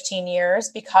over 15 years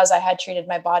because I had treated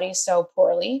my body so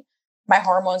poorly. My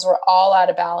hormones were all out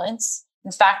of balance.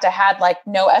 In fact, I had like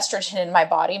no estrogen in my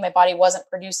body. My body wasn't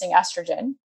producing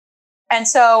estrogen. And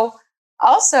so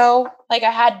also like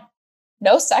I had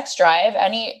no sex drive,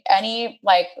 any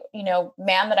like,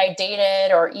 man that I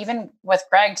dated or even with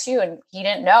Greg too. And he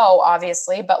didn't know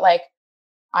obviously, but like,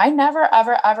 I never,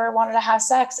 ever, ever wanted to have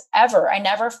sex ever. I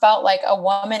never felt like a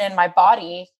woman in my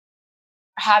body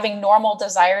having normal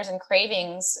desires and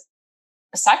cravings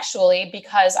sexually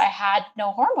because I had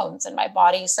no hormones in my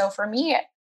body. So for me,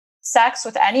 sex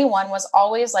with anyone was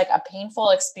always like a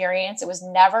painful experience. It was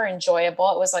never enjoyable.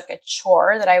 It was like a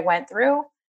chore that I went through.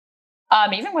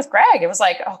 Even with Greg, it was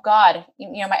like, oh God,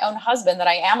 my own husband that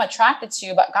I am attracted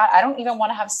to, but God, I don't even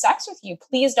want to have sex with you.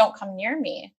 Please don't come near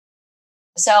me.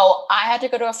 So I had to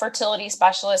go to a fertility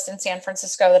specialist in San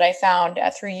Francisco that I found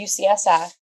through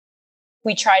UCSF.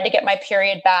 We tried to get my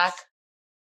period back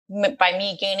by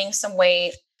me gaining some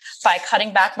weight, by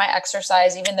cutting back my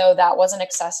exercise, even though that wasn't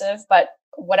excessive, but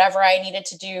whatever I needed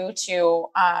to do to,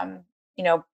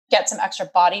 get some extra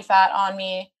body fat on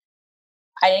me.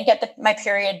 I didn't get my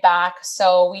period back.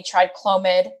 So we tried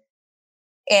Clomid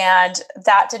and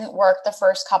that didn't work the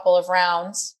first couple of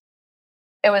rounds.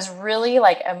 It was really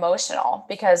like emotional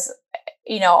because,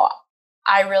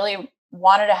 I really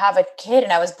wanted to have a kid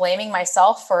and I was blaming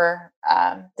myself for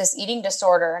this eating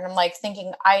disorder. And I'm like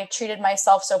thinking I treated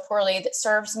myself so poorly that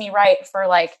serves me right for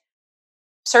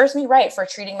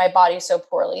treating my body so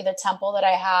poorly. The temple that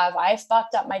I have, I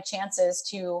fucked up my chances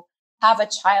to have a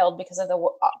child because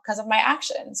of my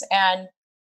actions. And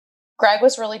Greg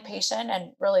was really patient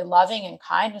and really loving and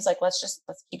kind. He was like, let's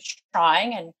keep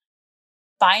trying. And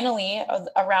finally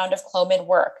a round of Clomid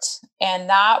worked. And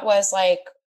that was like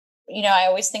I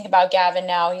always think about Gavin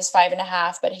now. He's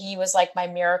 5.5, but he was like my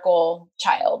miracle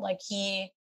child. Like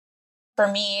he, for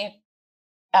me,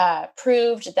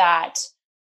 proved that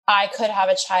I could have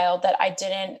a child, that I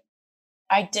didn't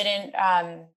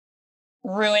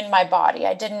ruin my body.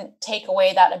 I didn't take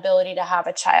away that ability to have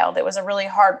a child. It was a really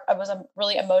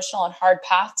emotional and hard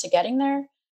path to getting there.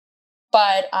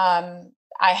 But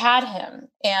I had him.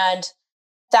 And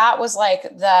that was like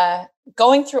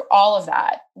going through all of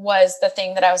that was the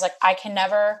thing that I was like, I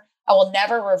will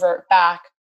never revert back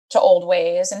to old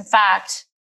ways. In fact,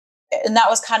 and that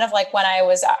was kind of like when I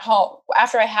was at home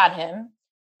after I had him,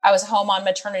 I was home on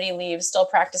maternity leave, still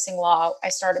practicing law. I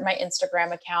started my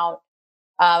Instagram account.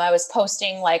 I was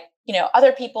posting like,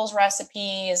 other people's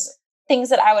recipes, things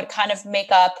that I would kind of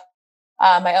make up,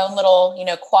 my own little,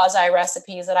 quasi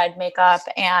recipes that I'd make up.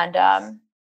 And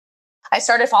I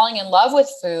started falling in love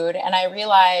with food, and I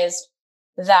realized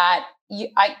that you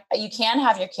can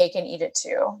have your cake and eat it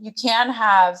too. You can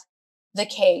have the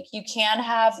cake, you can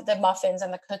have the muffins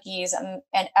and the cookies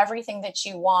and everything that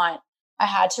you want. I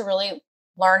had to really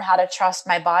learn how to trust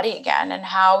my body again, and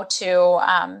how to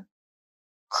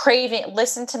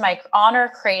listen to my honor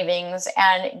cravings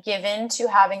and give in to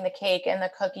having the cake and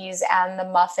the cookies and the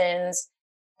muffins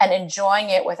and enjoying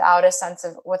it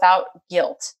without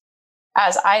guilt.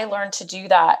 As I learned to do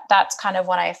that, that's kind of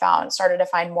when I started to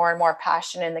find more and more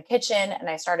passion in the kitchen. And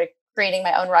I started creating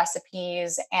my own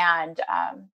recipes and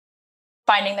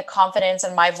finding the confidence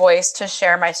in my voice to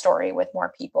share my story with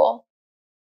more people.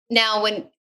 Now, when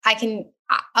I can,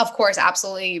 of course,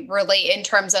 absolutely relate in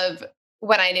terms of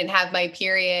when I didn't have my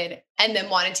period and then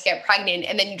wanted to get pregnant,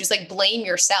 and then you just like blame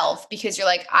yourself because you're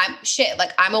like,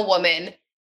 I'm a woman.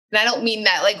 And I don't mean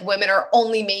that like women are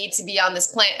only made to be on this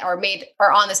planet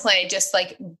or on this planet just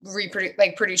like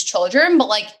produce children. But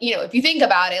like, if you think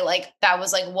about it, like that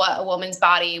was like what a woman's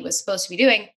body was supposed to be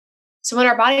doing. So when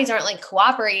our bodies aren't like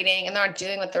cooperating and they're not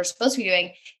doing what they're supposed to be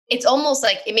doing, it's almost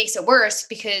like it makes it worse,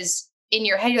 because in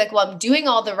your head, you're like, well, I'm doing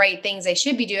all the right things I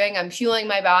should be doing. I'm fueling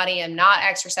my body. I'm not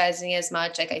exercising as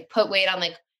much. Like I put weight on,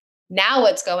 like now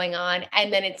what's going on?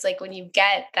 And then it's like, when you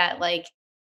get that, like,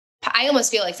 I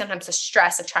almost feel like sometimes the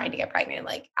stress of trying to get pregnant,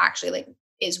 like actually like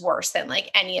is worse than like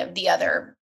any of the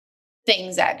other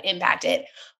things that impact it.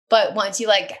 But once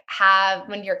you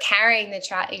when you're carrying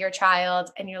your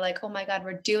child and you're like, oh my God,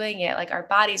 we're doing it. Like our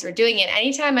bodies, we're doing it.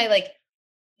 Anytime I like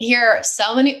hear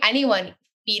anyone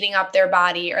beating up their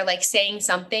body or like saying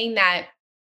something that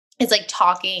is like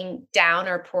talking down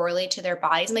or poorly to their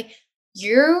bodies, I'm like,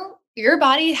 your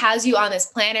body has you on this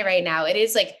planet right now. It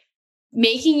is like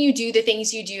making you do the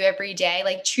things you do every day.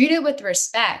 Like treat it with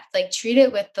respect, like treat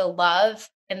it with the love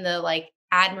and the like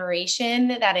admiration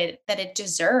that it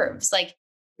deserves. Like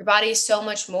your body is so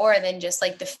much more than just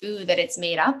like the food that it's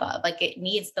made up of. Like it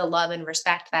needs the love and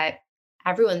respect that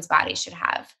everyone's body should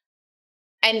have.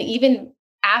 And even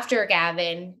after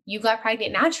Gavin, you got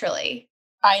pregnant naturally.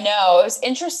 I know. It was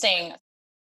interesting.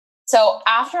 So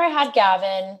after I had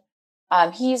Gavin,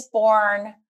 he's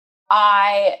born,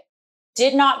 I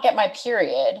did not get my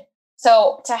period.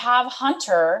 So to have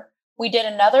Hunter, we did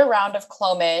another round of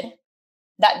Clomid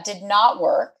that did not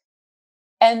work.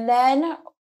 And then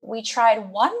we tried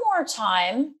one more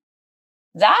time.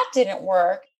 That didn't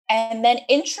work. And then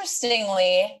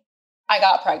interestingly, I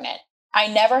got pregnant. I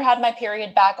never had my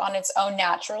period back on its own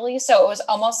naturally. So it was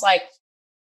almost like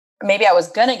maybe I was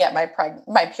going to get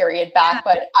my period back,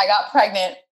 but I got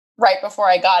pregnant right before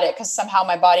I got it because somehow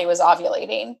my body was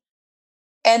ovulating.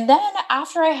 And then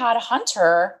after I had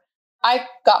Hunter, I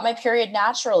got my period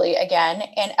naturally again.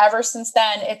 And ever since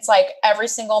then, it's like every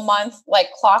single month,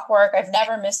 like clockwork. I've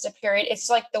never missed a period.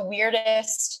 It's like the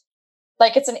weirdest.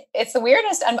 Like it's the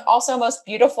weirdest and also most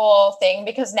beautiful thing,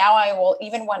 because now I will,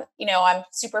 even when, I'm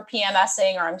super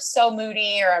PMSing or I'm so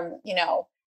moody or I'm,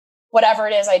 whatever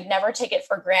it is, I'd never take it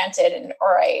for granted.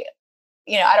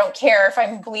 I don't care if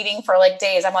I'm bleeding for like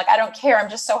days. I'm like, I don't care. I'm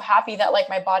just so happy that like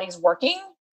my body's working.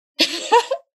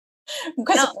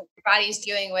 Because your body's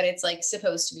doing what it's like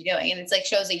supposed to be doing. And it's like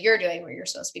shows that you're doing what you're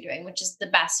supposed to be doing, which is the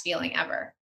best feeling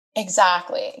ever.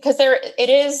 Exactly. Because it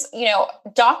is,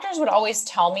 doctors would always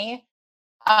tell me,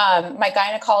 my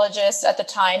gynecologist at the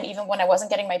time, even when I wasn't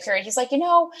getting my period, he's like,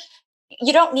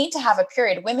 you don't need to have a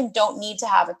period. Women don't need to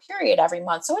have a period every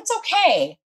month. So it's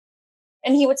okay.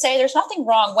 And he would say, there's nothing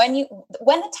wrong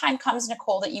when the time comes,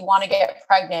 Nicole, that you want to get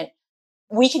pregnant,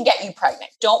 we can get you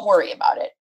pregnant. Don't worry about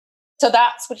it. So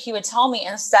that's what he would tell me,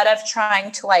 instead of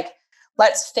trying to like,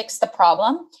 let's fix the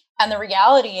problem. And the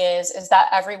reality is that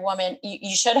every woman,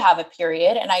 you should have a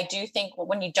period. And I do think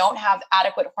when you don't have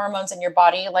adequate hormones in your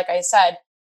body, like I said,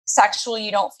 sexually,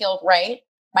 you don't feel right.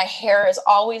 My hair has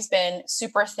always been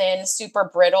super thin, super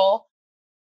brittle.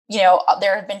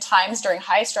 There have been times during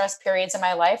high stress periods in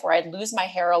my life where I'd lose my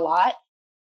hair a lot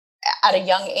at a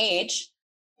young age.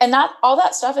 And all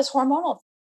that stuff is hormonal.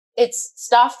 It's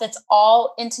stuff that's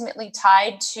all intimately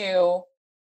tied to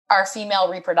our female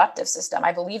reproductive system.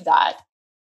 I believe that.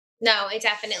 No, it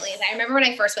definitely is. I remember when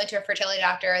I first went to a fertility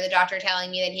doctor, the doctor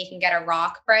telling me that he can get a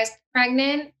rock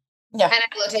pregnant. Yeah. And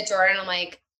I looked at Jordan, I'm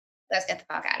like, let's get the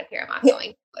fuck out of here. I'm not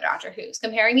going to a doctor who's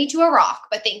comparing me to a rock,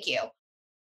 but thank you.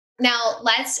 Now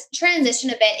let's transition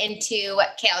a bit into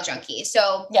Kale Junkie.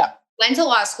 So went to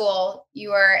law school. You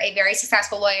were a very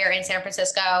successful lawyer in San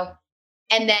Francisco.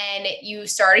 And then you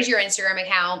started your Instagram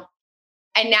account.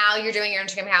 And now you're doing your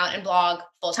Instagram account and blog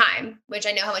full time, which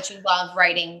I know how much you love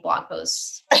writing blog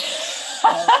posts.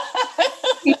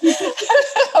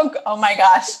 Oh my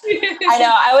gosh. I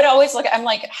know. I would always I'm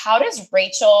like, how does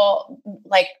Rachel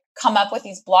come up with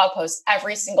these blog posts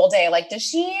every single day? How does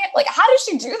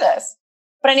she do this?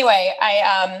 But anyway,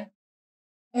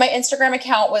 my Instagram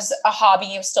account was a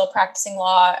hobby. I was still practicing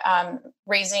law,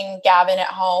 raising Gavin at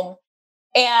home.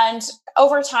 And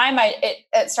over time,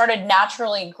 it started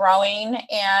naturally growing,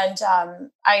 and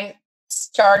I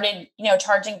started,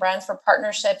 charging brands for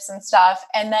partnerships and stuff.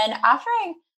 And then after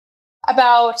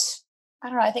I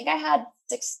think I had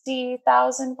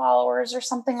 60,000 followers or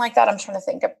something like that. I'm trying to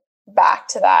think back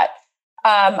to that.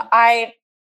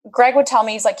 Greg would tell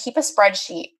me, he's like, keep a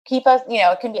spreadsheet,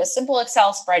 it can be a simple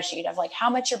Excel spreadsheet of how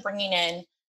much you're bringing in.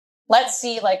 Let's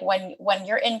see, when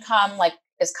your income,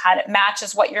 is kind of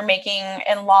matches what you're making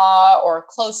in law or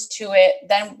close to it,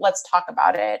 then let's talk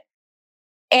about it.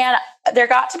 And there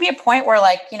got to be a point where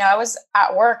I was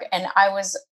at work and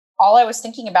all I was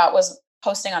thinking about was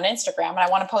posting on Instagram, and I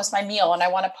want to post my meal and I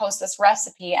want to post this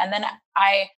recipe. And then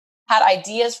I had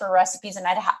ideas for recipes and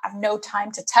I'd have no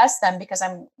time to test them because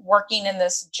I'm working in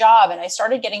this job. And I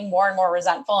started getting more and more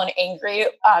resentful and angry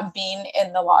being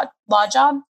in the law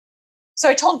job. So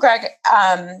I told Greg,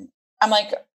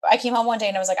 I came home one day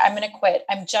and I was like, I'm going to quit.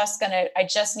 I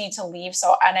just need to leave.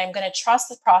 And I'm going to trust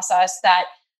the process that,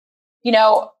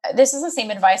 this is the same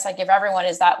advice I give everyone,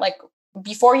 is that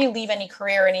before you leave any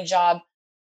career, any job,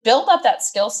 build up that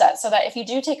skill set so that if you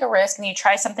do take a risk and you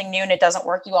try something new and it doesn't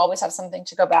work, you always have something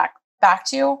to go back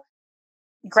to.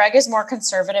 Greg is more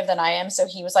conservative than I am. So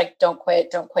he was like, don't quit,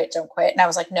 don't quit, don't quit. And I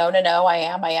was like, no, I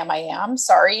am.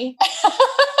 Sorry.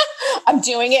 I'm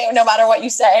doing it no matter what you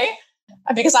say.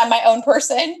 Because I'm my own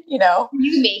person, Were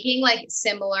you making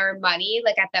similar money,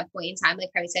 at that point in time,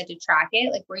 how you said to track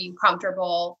it? Were you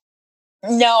comfortable?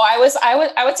 No, I would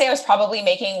say I was probably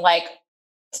making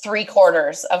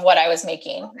 3/4 of what I was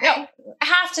making. Okay. No,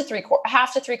 half to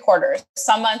three quarters.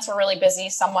 Some months were really busy.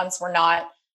 Some months were not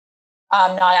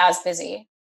as busy.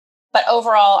 But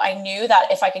overall, I knew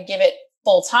that if I could give it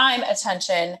full-time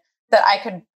attention, that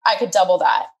I could double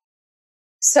that.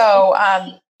 So,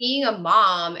 being a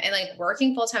mom and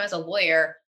working full-time as a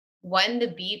lawyer, when the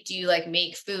beef do you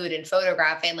make food and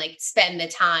photograph and spend the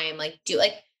time,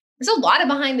 there's a lot of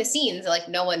behind the scenes that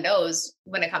no one knows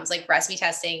when it comes to recipe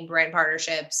testing, brand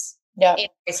partnerships,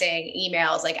 invoicing,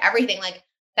 emails, everything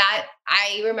that.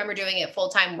 I remember doing it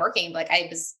full-time working, I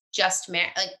was just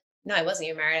married, no, I wasn't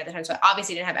even married at the time. So I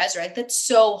obviously didn't have Ezra. That's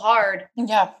so hard.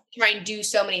 Yeah. Try and do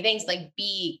so many things,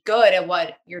 be good at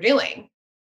what you're doing.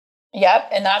 Yep.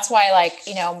 And that's why,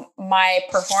 my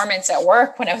performance at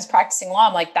work when I was practicing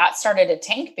law, that started to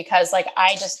tank because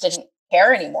I just didn't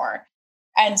care anymore.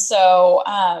 And so,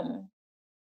 I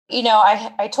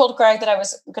told Greg that I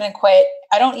was going to quit.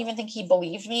 I don't even think he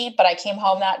believed me, but I came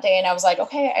home that day and I was like,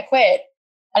 okay, I quit.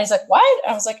 And he's like, what?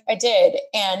 And I was like, I did.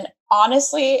 And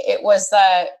honestly, it was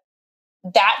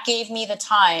that gave me the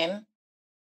time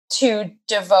to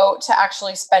devote to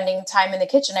actually spending time in the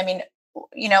kitchen. I mean,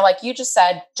 like you just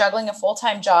said, juggling a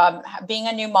full-time job, being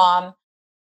a new mom,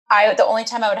 the only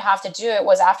time I would have to do it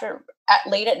was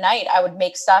late at night. I would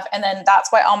make stuff. And then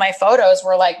that's why all my photos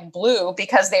were blue,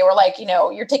 because they were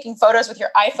you're taking photos with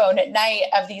your iPhone at night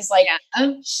of these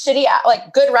shitty,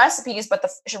 good recipes, but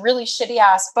the really shitty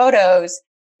ass photos,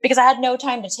 because I had no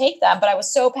time to take them, but I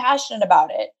was so passionate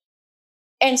about it.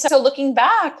 And so looking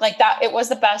back that, it was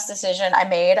the best decision I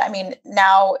made. I mean,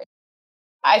 now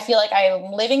I feel like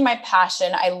I'm living my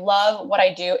passion. I love what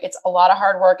I do. It's a lot of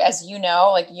hard work, as you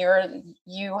know,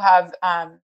 you have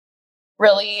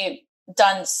really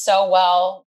done so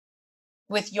well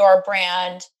with your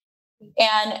brand.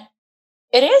 And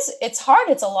it's hard.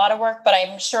 It's a lot of work, but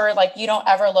I'm sure you don't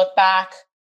ever look back,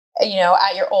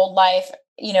 at your old life,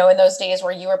 in those days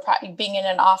where you were being in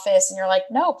an office and you're like,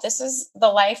 nope, this is the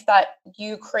life that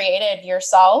you created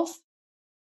yourself.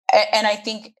 And I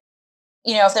think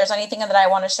if there's anything that I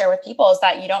want to share with people is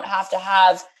that you don't have to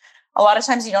have, a lot of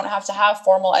times you don't have to have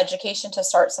formal education to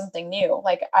start something new.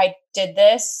 Like I did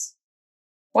this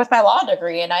with my law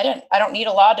degree, and I don't need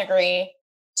a law degree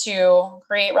to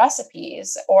create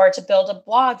recipes or to build a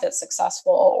blog that's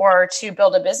successful or to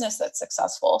build a business that's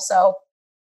successful. So,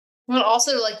 well,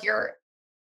 also like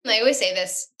I always say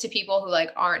this to people who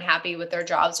like aren't happy with their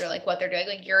jobs or like what they're doing.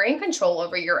 Like you're in control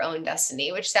over your own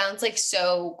destiny, which sounds like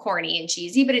so corny and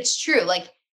cheesy, but it's true. Like,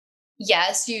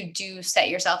 yes, you do set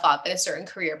yourself up in a certain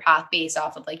career path based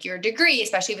off of like your degree,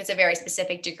 especially if it's a very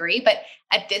specific degree. But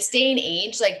at this day and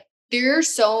age, like there are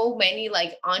so many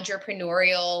like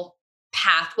entrepreneurial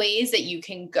pathways that you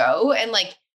can go. And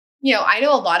like, I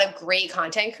know a lot of great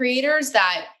content creators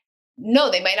that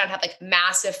no, they might not have like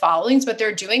massive followings, but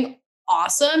they're doing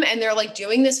awesome. And they're like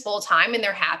doing this full time and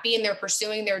they're happy and they're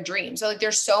pursuing their dreams. So like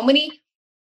there's so many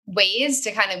ways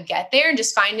to kind of get there and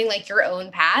just finding like your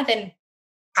own path. And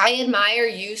I admire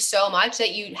you so much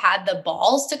that you had the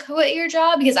balls to quit your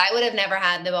job, because I would have never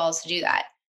had the balls to do that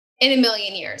in a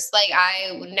million years. Like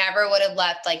I never would have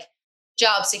left like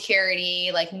job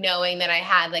security, like knowing that I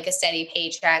had like a steady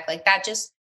paycheck. Like that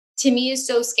just to me is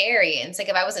so scary. And it's like,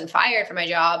 if I wasn't fired from my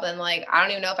job, then like, I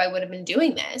don't even know if I would have been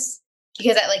doing this,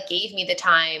 because that like gave me the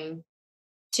time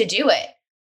to do it.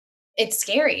 It's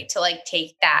scary to like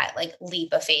take that like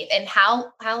leap of faith. And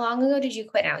how long ago did you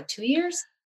quit now? Like 2 years?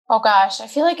 oh gosh, I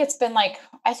feel like it's been like,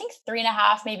 I think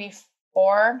 3.5, maybe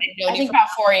 4. I think about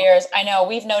 4 years. I know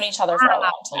we've known each other for a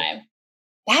long time.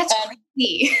 That's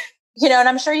crazy. And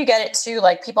I'm sure you get it too.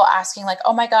 Like people asking like,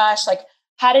 oh my gosh, like,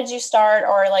 how did you start?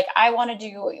 Or like, I want to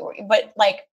do, but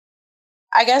like,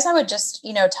 I guess I would just,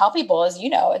 tell people as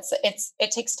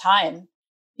it takes time.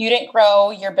 You didn't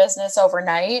grow your business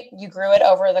overnight. You grew it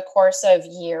over the course of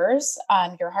years.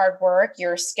 Your hard work,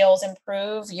 your skills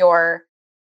improve, your,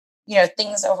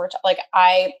 things over time. Like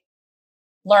I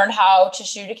learned how to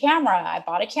shoot a camera. I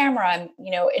bought a camera. I'm,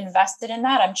 invested in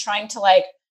that. I'm trying to like,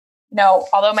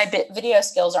 although my video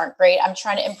skills aren't great, I'm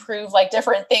trying to improve like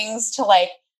different things to like,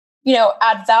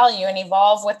 add value and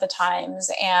evolve with the times.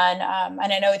 And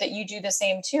I know that you do the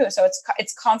same too. So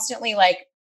it's constantly like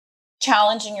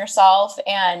challenging yourself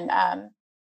and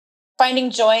finding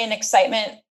joy and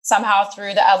excitement somehow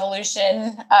through the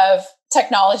evolution of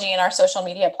technology and our social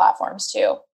media platforms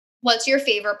too. What's your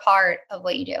favorite part of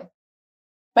what you do?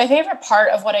 My favorite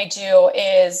part of what I do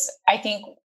is, I think,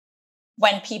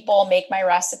 when people make my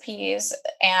recipes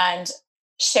and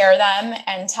share them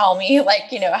and tell me like,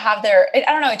 have I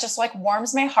don't know, it just like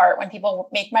warms my heart when people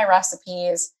make my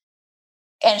recipes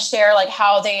and share like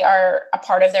how they are a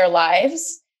part of their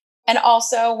lives. And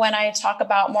also when I talk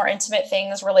about more intimate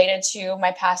things related to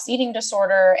my past eating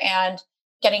disorder and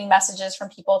getting messages from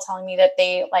people telling me that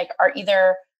they like are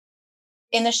either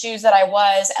in the shoes that I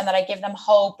was and that I give them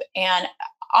hope. And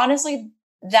honestly,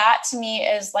 that to me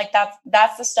is like,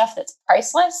 that's the stuff that's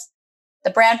priceless. The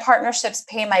brand partnerships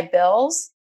pay my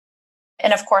bills.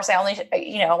 And of course I only,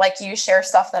 like you share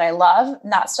stuff that I love,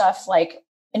 not stuff like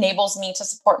enables me to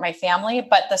support my family,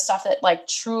 but the stuff that like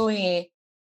truly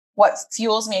what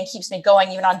fuels me and keeps me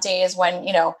going, even on days when,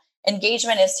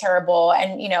 engagement is terrible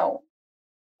and,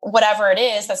 whatever it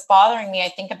is that's bothering me, I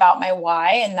think about my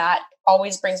why, and that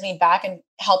always brings me back and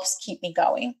helps keep me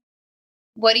going.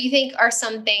 What do you think are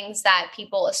some things that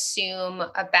people assume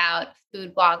about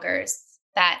food bloggers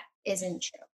that isn't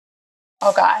true?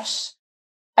 Oh gosh.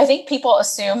 I think people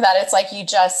assume that it's like you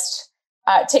just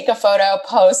take a photo,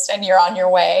 post, and you're on your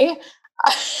way.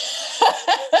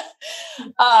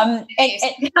 And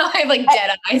I have like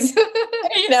dead eyes,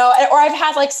 or I've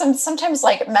had like sometimes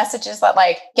like messages that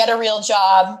like, get a real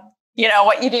job,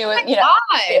 what you do,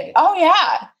 God. oh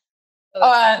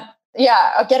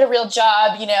yeah. Get a real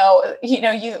job,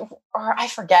 or I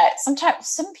forget. Sometimes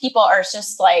some people are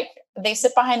just like, they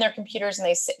sit behind their computers and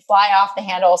they fly off the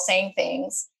handle saying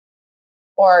things,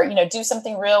 or, do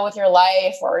something real with your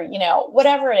life, or,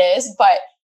 whatever it is. But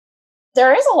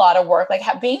there is a lot of work, like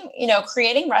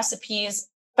creating recipes,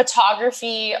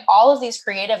 photography, all of these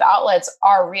creative outlets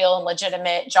are real and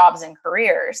legitimate jobs and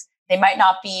careers. They might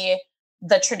not be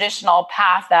the traditional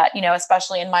path that,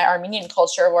 especially in my Armenian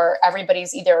culture, where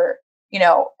everybody's either,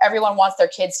 everyone wants their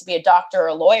kids to be a doctor or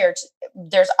a lawyer.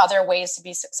 There's other ways to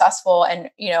be successful. And,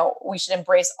 we should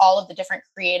embrace all of the different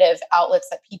creative outlets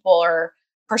that people are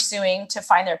pursuing to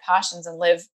find their passions and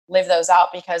live those out.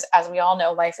 Because as we all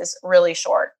know, life is really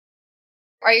short.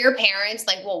 Are your parents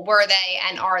were they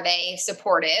and are they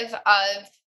supportive of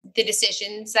the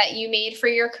decisions that you made for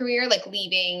your career? Like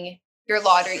leaving your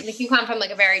law degree, like you come from like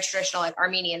a very traditional like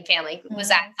Armenian family. Was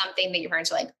that something that your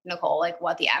parents were like, Nicole, like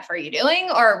what the F are you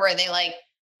doing? Or were they like,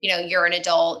 you're an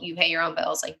adult, you pay your own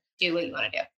bills, like do what you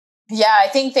want to do. Yeah, I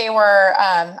think they were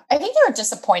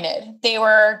disappointed. They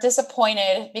were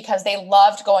disappointed because they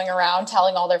loved going around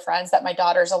telling all their friends that my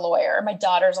daughter's a lawyer. My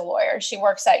daughter's a lawyer. She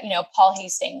works at, Paul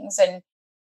Hastings. And,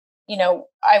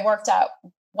 I worked at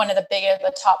one of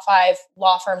the top 5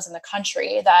 law firms in the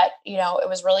country that, it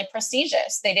was really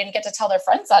prestigious. They didn't get to tell their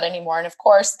friends that anymore. And of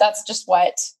course, that's just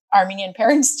what Armenian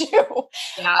parents do.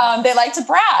 Yeah. They like to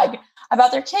brag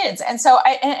about their kids. And so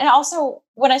and also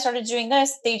when I started doing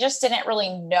this, they just didn't really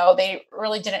know. They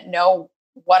really didn't know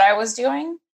what I was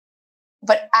doing.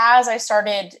 But as I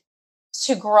started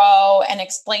to grow and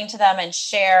explain to them and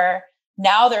share,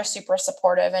 now they're super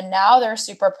supportive and now they're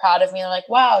super proud of me. They're like,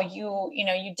 wow, you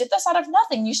did this out of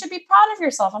nothing. You should be proud of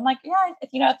yourself. I'm like,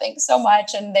 yeah, thanks so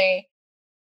much. And they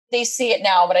see it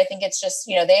now, but I think it's just,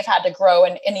 they've had to grow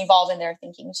and evolve in their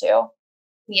thinking too.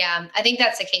 Yeah. I think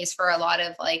that's the case for a lot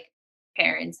of like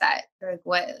parents that are like,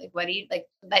 what do you like,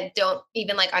 that don't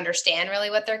even like understand really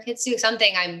what their kids do.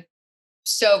 Something I'm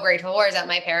so grateful for is that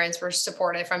my parents were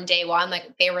supportive from day one.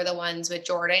 Like they were the ones with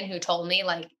Jordan who told me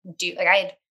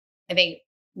I think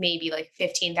maybe like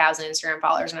 15,000 Instagram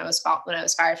followers when I was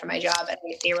fired from my job. And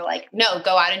they were like, no,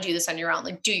 go out and do this on your own.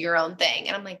 Like do your own thing.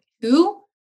 And I'm like, who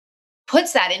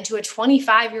puts that into a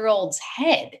 25-year-old's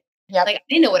head? Yep. Like I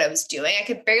didn't know what I was doing. I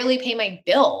could barely pay my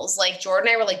bills. Like Jordan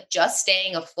and I were like just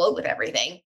staying afloat with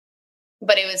everything.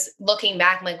 But it was looking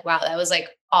back, I'm like, wow, that was like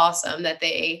awesome that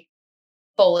they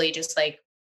fully just like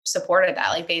supported that.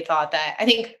 Like they thought that, I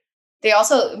think they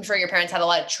also, I'm sure your parents had a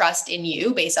lot of trust in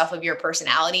you based off of your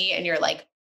personality and your like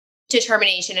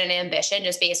determination and ambition,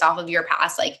 just based off of your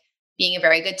past, like being a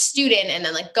very good student and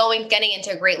then like getting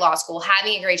into a great law school,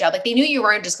 having a great job. Like they knew you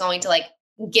weren't just going to like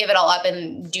give it all up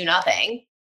and do nothing.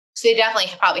 So they definitely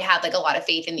probably had like a lot of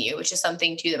faith in you, which is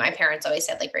something too that my parents always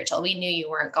said, like, Rachel, we knew you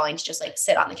weren't going to just like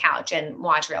sit on the couch and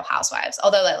watch Real Housewives.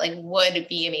 Although that like would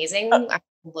be amazing. I'm a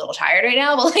little tired right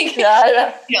now, but like,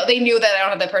 they knew that I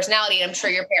don't have the personality. And I'm sure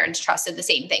your parents trusted the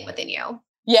same thing within you.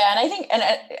 Yeah. And I think, and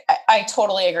I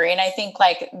totally agree. And I think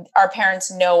like our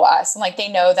parents know us and like, they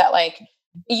know that like,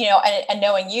 and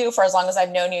knowing you for as long as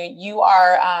I've known you, you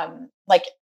are like,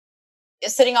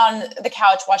 sitting on the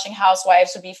couch watching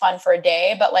Housewives would be fun for a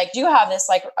day, but like you have this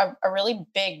like a really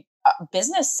big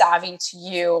business savvy to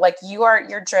you. Like you're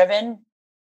driven,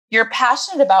 you're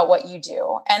passionate about what you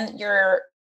do, and your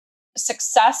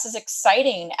success is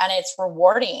exciting and it's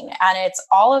rewarding, and it's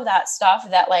all of that stuff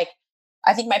that like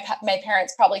I think my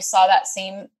parents probably saw that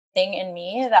same thing in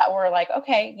me, that were like,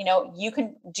 okay, you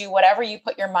can do whatever you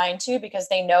put your mind to, because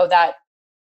they know that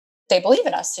they believe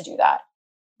in us to do that.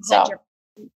 So.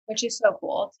 Which is so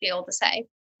cool to be able to say.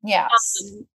 Yes.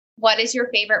 What is your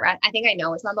favorite I think I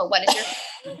know it's not, but what is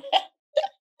your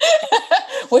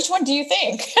Which one do you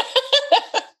think?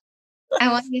 I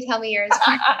want you to tell me yours.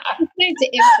 I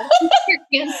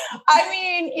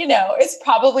mean, it's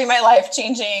probably my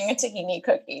life-changing tahini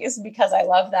cookies because I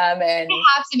love them, and I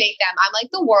have to make them. I'm like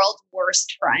the world's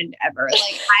worst friend ever.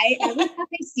 Like every time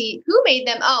I see who made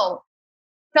them. Oh,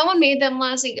 someone made them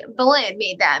last week. Belen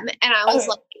made them, and I was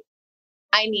like,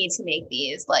 I need to make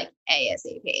these like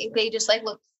ASAP. They just like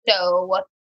look so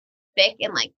thick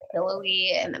and like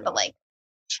pillowy but like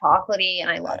chocolatey, and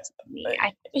I love them.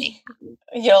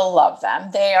 You'll love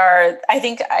them. They are, I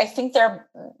think they're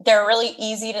really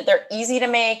easy to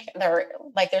make. They're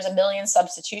like, there's a million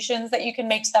substitutions that you can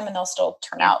make to them and they'll still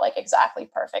turn out like exactly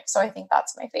perfect. So I think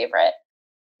that's my favorite.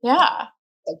 Yeah.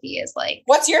 Cookie is like,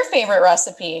 what's your favorite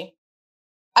recipe?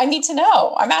 I need to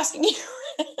know. I'm asking you.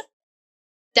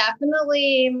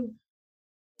 Definitely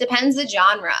depends the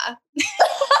genre.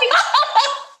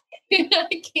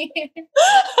 I can't.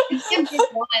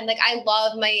 One. Like I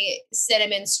love my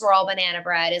cinnamon swirl banana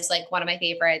bread is like one of my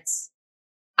favorites.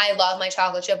 I love my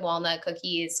chocolate chip walnut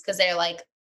cookies because they're like,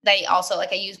 they also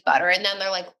like I use butter in them. They're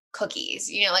like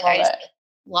cookies, like I just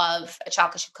love a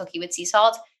chocolate chip cookie with sea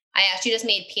salt. I actually just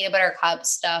made peanut butter cup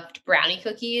stuffed brownie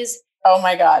cookies. Oh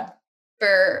my God.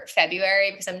 For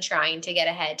February because I'm trying to get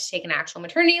ahead to take an actual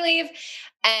maternity leave,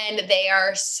 and they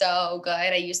are so good.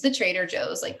 I use the Trader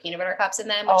Joe's like peanut butter cups in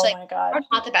them, which my God. are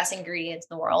not the best ingredients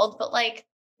in the world, but like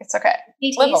it's okay.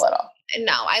 Live a little.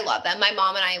 No, I love them. My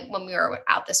mom and I, when we were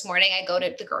out this morning, I go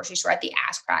to the grocery store at the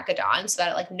ass crack of dawn so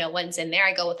that like no one's in there.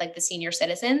 I go with like the senior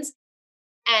citizens,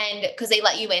 and because they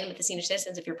let you in with the senior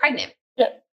citizens if you're pregnant. Yeah.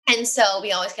 And so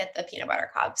we always get the peanut butter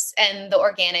cups and the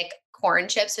organic corn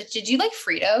chips. Which did you like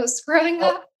Fritos growing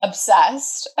up?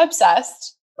 Obsessed.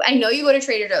 I know you go to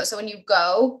Trader Joe's. So when you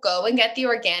go and get the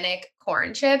organic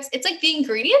corn chips, it's like the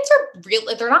ingredients are real.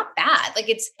 They're not bad. Like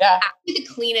it's actually the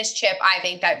cleanest chip I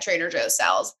think that Trader Joe's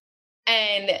sells.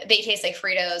 and they taste like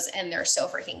Fritos and they're so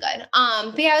freaking good.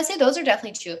 But yeah, I would say those are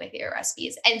definitely two of my favorite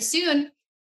recipes. And soon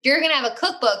you're going to have a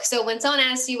cookbook. So when someone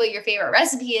asks you what your favorite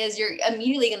recipe is, you're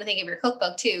immediately going to think of your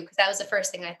cookbook too. Cause that was the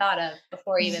first thing I thought of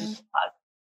before even thought.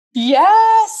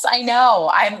 Yes, I know.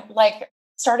 I'm like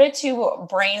started to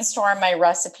brainstorm my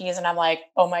recipes and I'm like,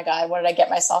 oh my God, what did I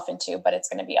get myself into? But it's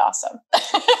going to be awesome.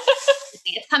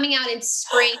 It's coming out in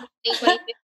spring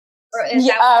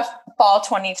 2022. Fall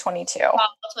 2022. Fall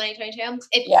 2022.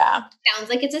 It sounds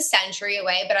like it's a century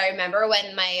away, but I remember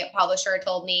when my publisher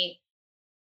told me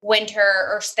winter,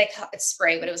 or they call it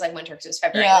spring, but it was like winter because it was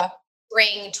February. Yeah. Like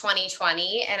spring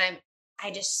 2020. And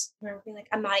I just remember being like,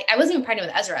 I wasn't even pregnant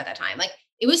with Ezra at that time. Like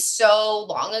it was so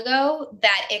long ago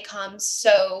that it comes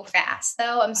so fast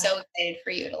though. I'm so excited for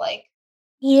you to like,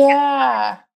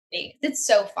 it's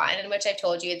so fun. And which I've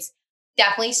told you, it's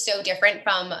definitely so different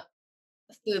from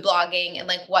food blogging and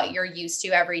like what you're used to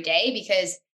every day,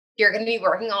 because you're going to be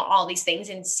working on all these things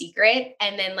in secret.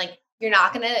 And then like, you're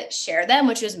not going to share them,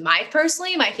 which was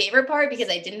personally my favorite part, because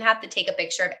I didn't have to take a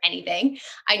picture of anything.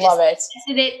 I just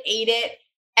tested it, ate it,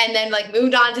 and then like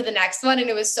moved on to the next one. And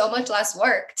it was so much less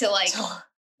work to like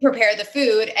prepare the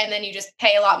food. And then you just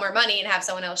pay a lot more money and have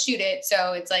someone else shoot it.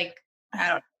 So it's like,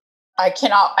 I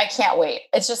can't wait.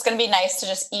 It's just going to be nice to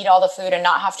just eat all the food and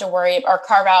not have to worry or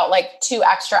carve out like 2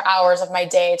 extra hours of my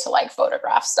day to like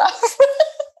photograph stuff.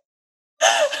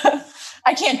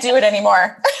 I can't do it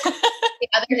anymore. The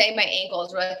other day, my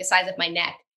ankles were like the size of my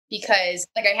neck because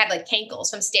like I had like cankles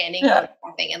from standing and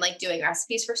like doing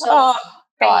recipes for so long.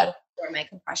 God. Or my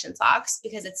compression socks,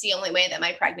 because it's the only way that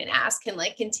my pregnant ass can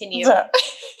like continue to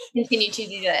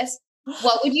do this.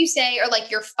 What would you say are like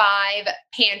your 5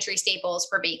 pantry staples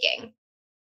for baking?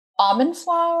 Almond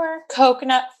flour,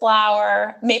 coconut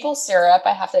flour, maple syrup.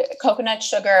 Coconut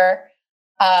sugar,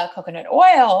 coconut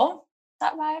oil. Is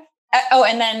that 5?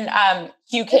 And then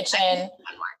Q Kitchen.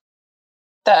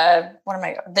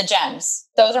 The gems.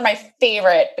 Those are my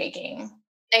favorite baking.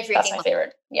 That's my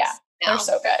favorite. Yeah. They're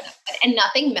so good. And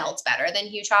nothing melts better than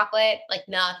Hue chocolate. Like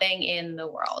nothing in the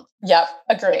world. Yep.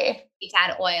 Agree. We've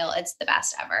had oil. It's the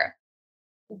best ever.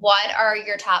 What are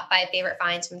your top 5 favorite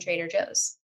finds from Trader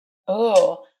Joe's?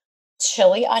 Oh,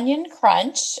 chili onion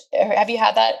crunch. Have you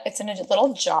had that? It's in a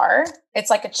little jar. It's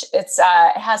like it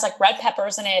has like red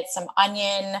peppers in it, some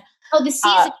onion. Oh, the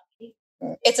seasoning.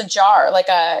 It's a jar,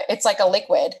 it's like a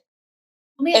liquid.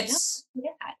 Oh, man,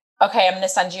 okay. I'm going to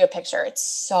send you a picture. It's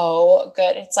so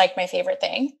good. It's like my favorite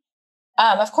thing.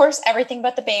 Of course, everything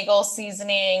but the bagel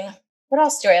seasoning. What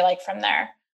else do I like from there?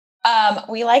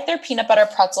 We like their peanut butter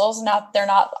pretzels. They're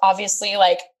not obviously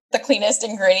like the cleanest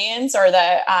ingredients or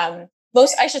the,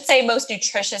 most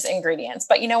nutritious ingredients,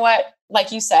 but you know what?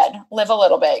 Like you said, live a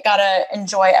little bit, gotta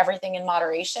enjoy everything in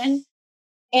moderation.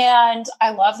 And I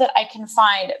love that I can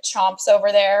find Chomps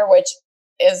over there, which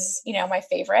is, my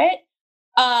favorite.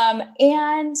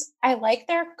 And I like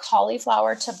their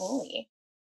cauliflower tabbouleh,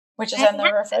 which is in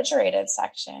the refrigerated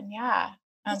section. Yeah.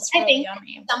 That's really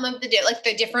yummy. Some of the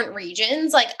different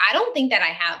regions, like I don't think that I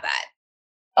have that.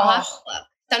 I'll have to look.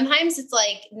 Sometimes it's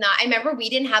like not. I remember we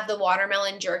didn't have the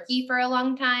watermelon jerky for a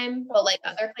long time, but like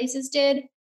other places did.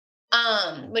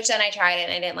 Which then I tried it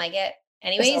and I didn't like it.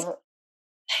 Anyways,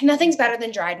 nothing's better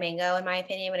than dried mango in my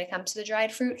opinion when it comes to the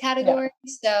dried fruit category.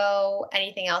 Yeah. So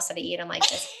anything else that I eat, I'm like,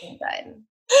 this is good.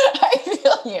 I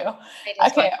feel you.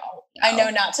 Okay. I know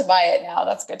not to buy it now.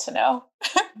 That's good to know.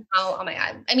 Oh my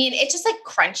God. I mean, it's just like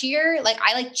crunchier. Like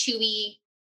I like chewy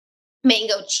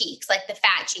mango cheeks, like the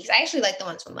fat cheeks. I actually like the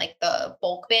ones from like the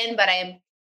bulk bin, but I'm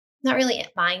not really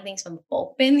buying things from the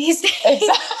bulk bin these days.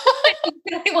 Exactly. I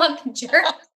really want the jerk.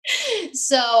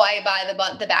 So I buy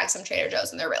the bags from Trader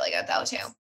Joe's and they're really good though too.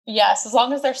 Yes. As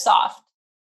long as they're soft.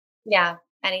 Yeah.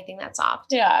 Anything that's soft.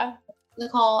 Yeah.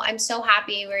 Nicole, I'm so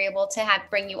happy we were able to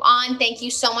bring you on. Thank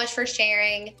you so much for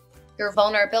sharing your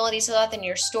vulnerabilities with us and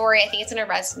your story. I think it's going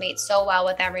to resonate so well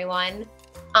with everyone.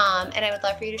 And I would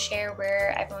love for you to share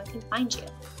where everyone can find you.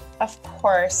 Of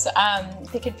course.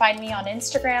 They can find me on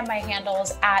Instagram. My handle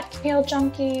is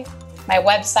 @KaleJunkie. My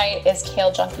website is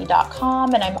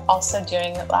kalejunkie.com. And I'm also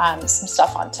doing some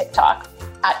stuff on TikTok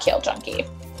 @KaleJunkie.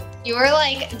 You were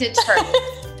like determined.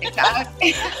 TikTok.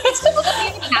 I still don't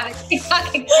even have a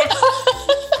TikTok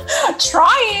account.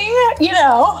 Trying,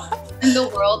 And the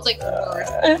world's like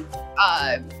worst.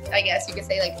 I guess you could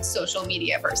say like social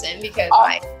media person, because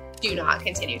I do not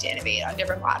continue to innovate on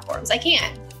different platforms. I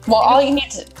can't. Well, all you need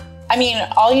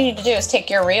to do is take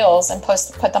your reels and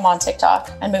put them on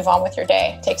TikTok and move on with your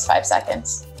day. It takes 5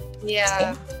 seconds.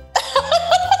 Yeah.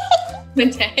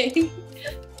 One day.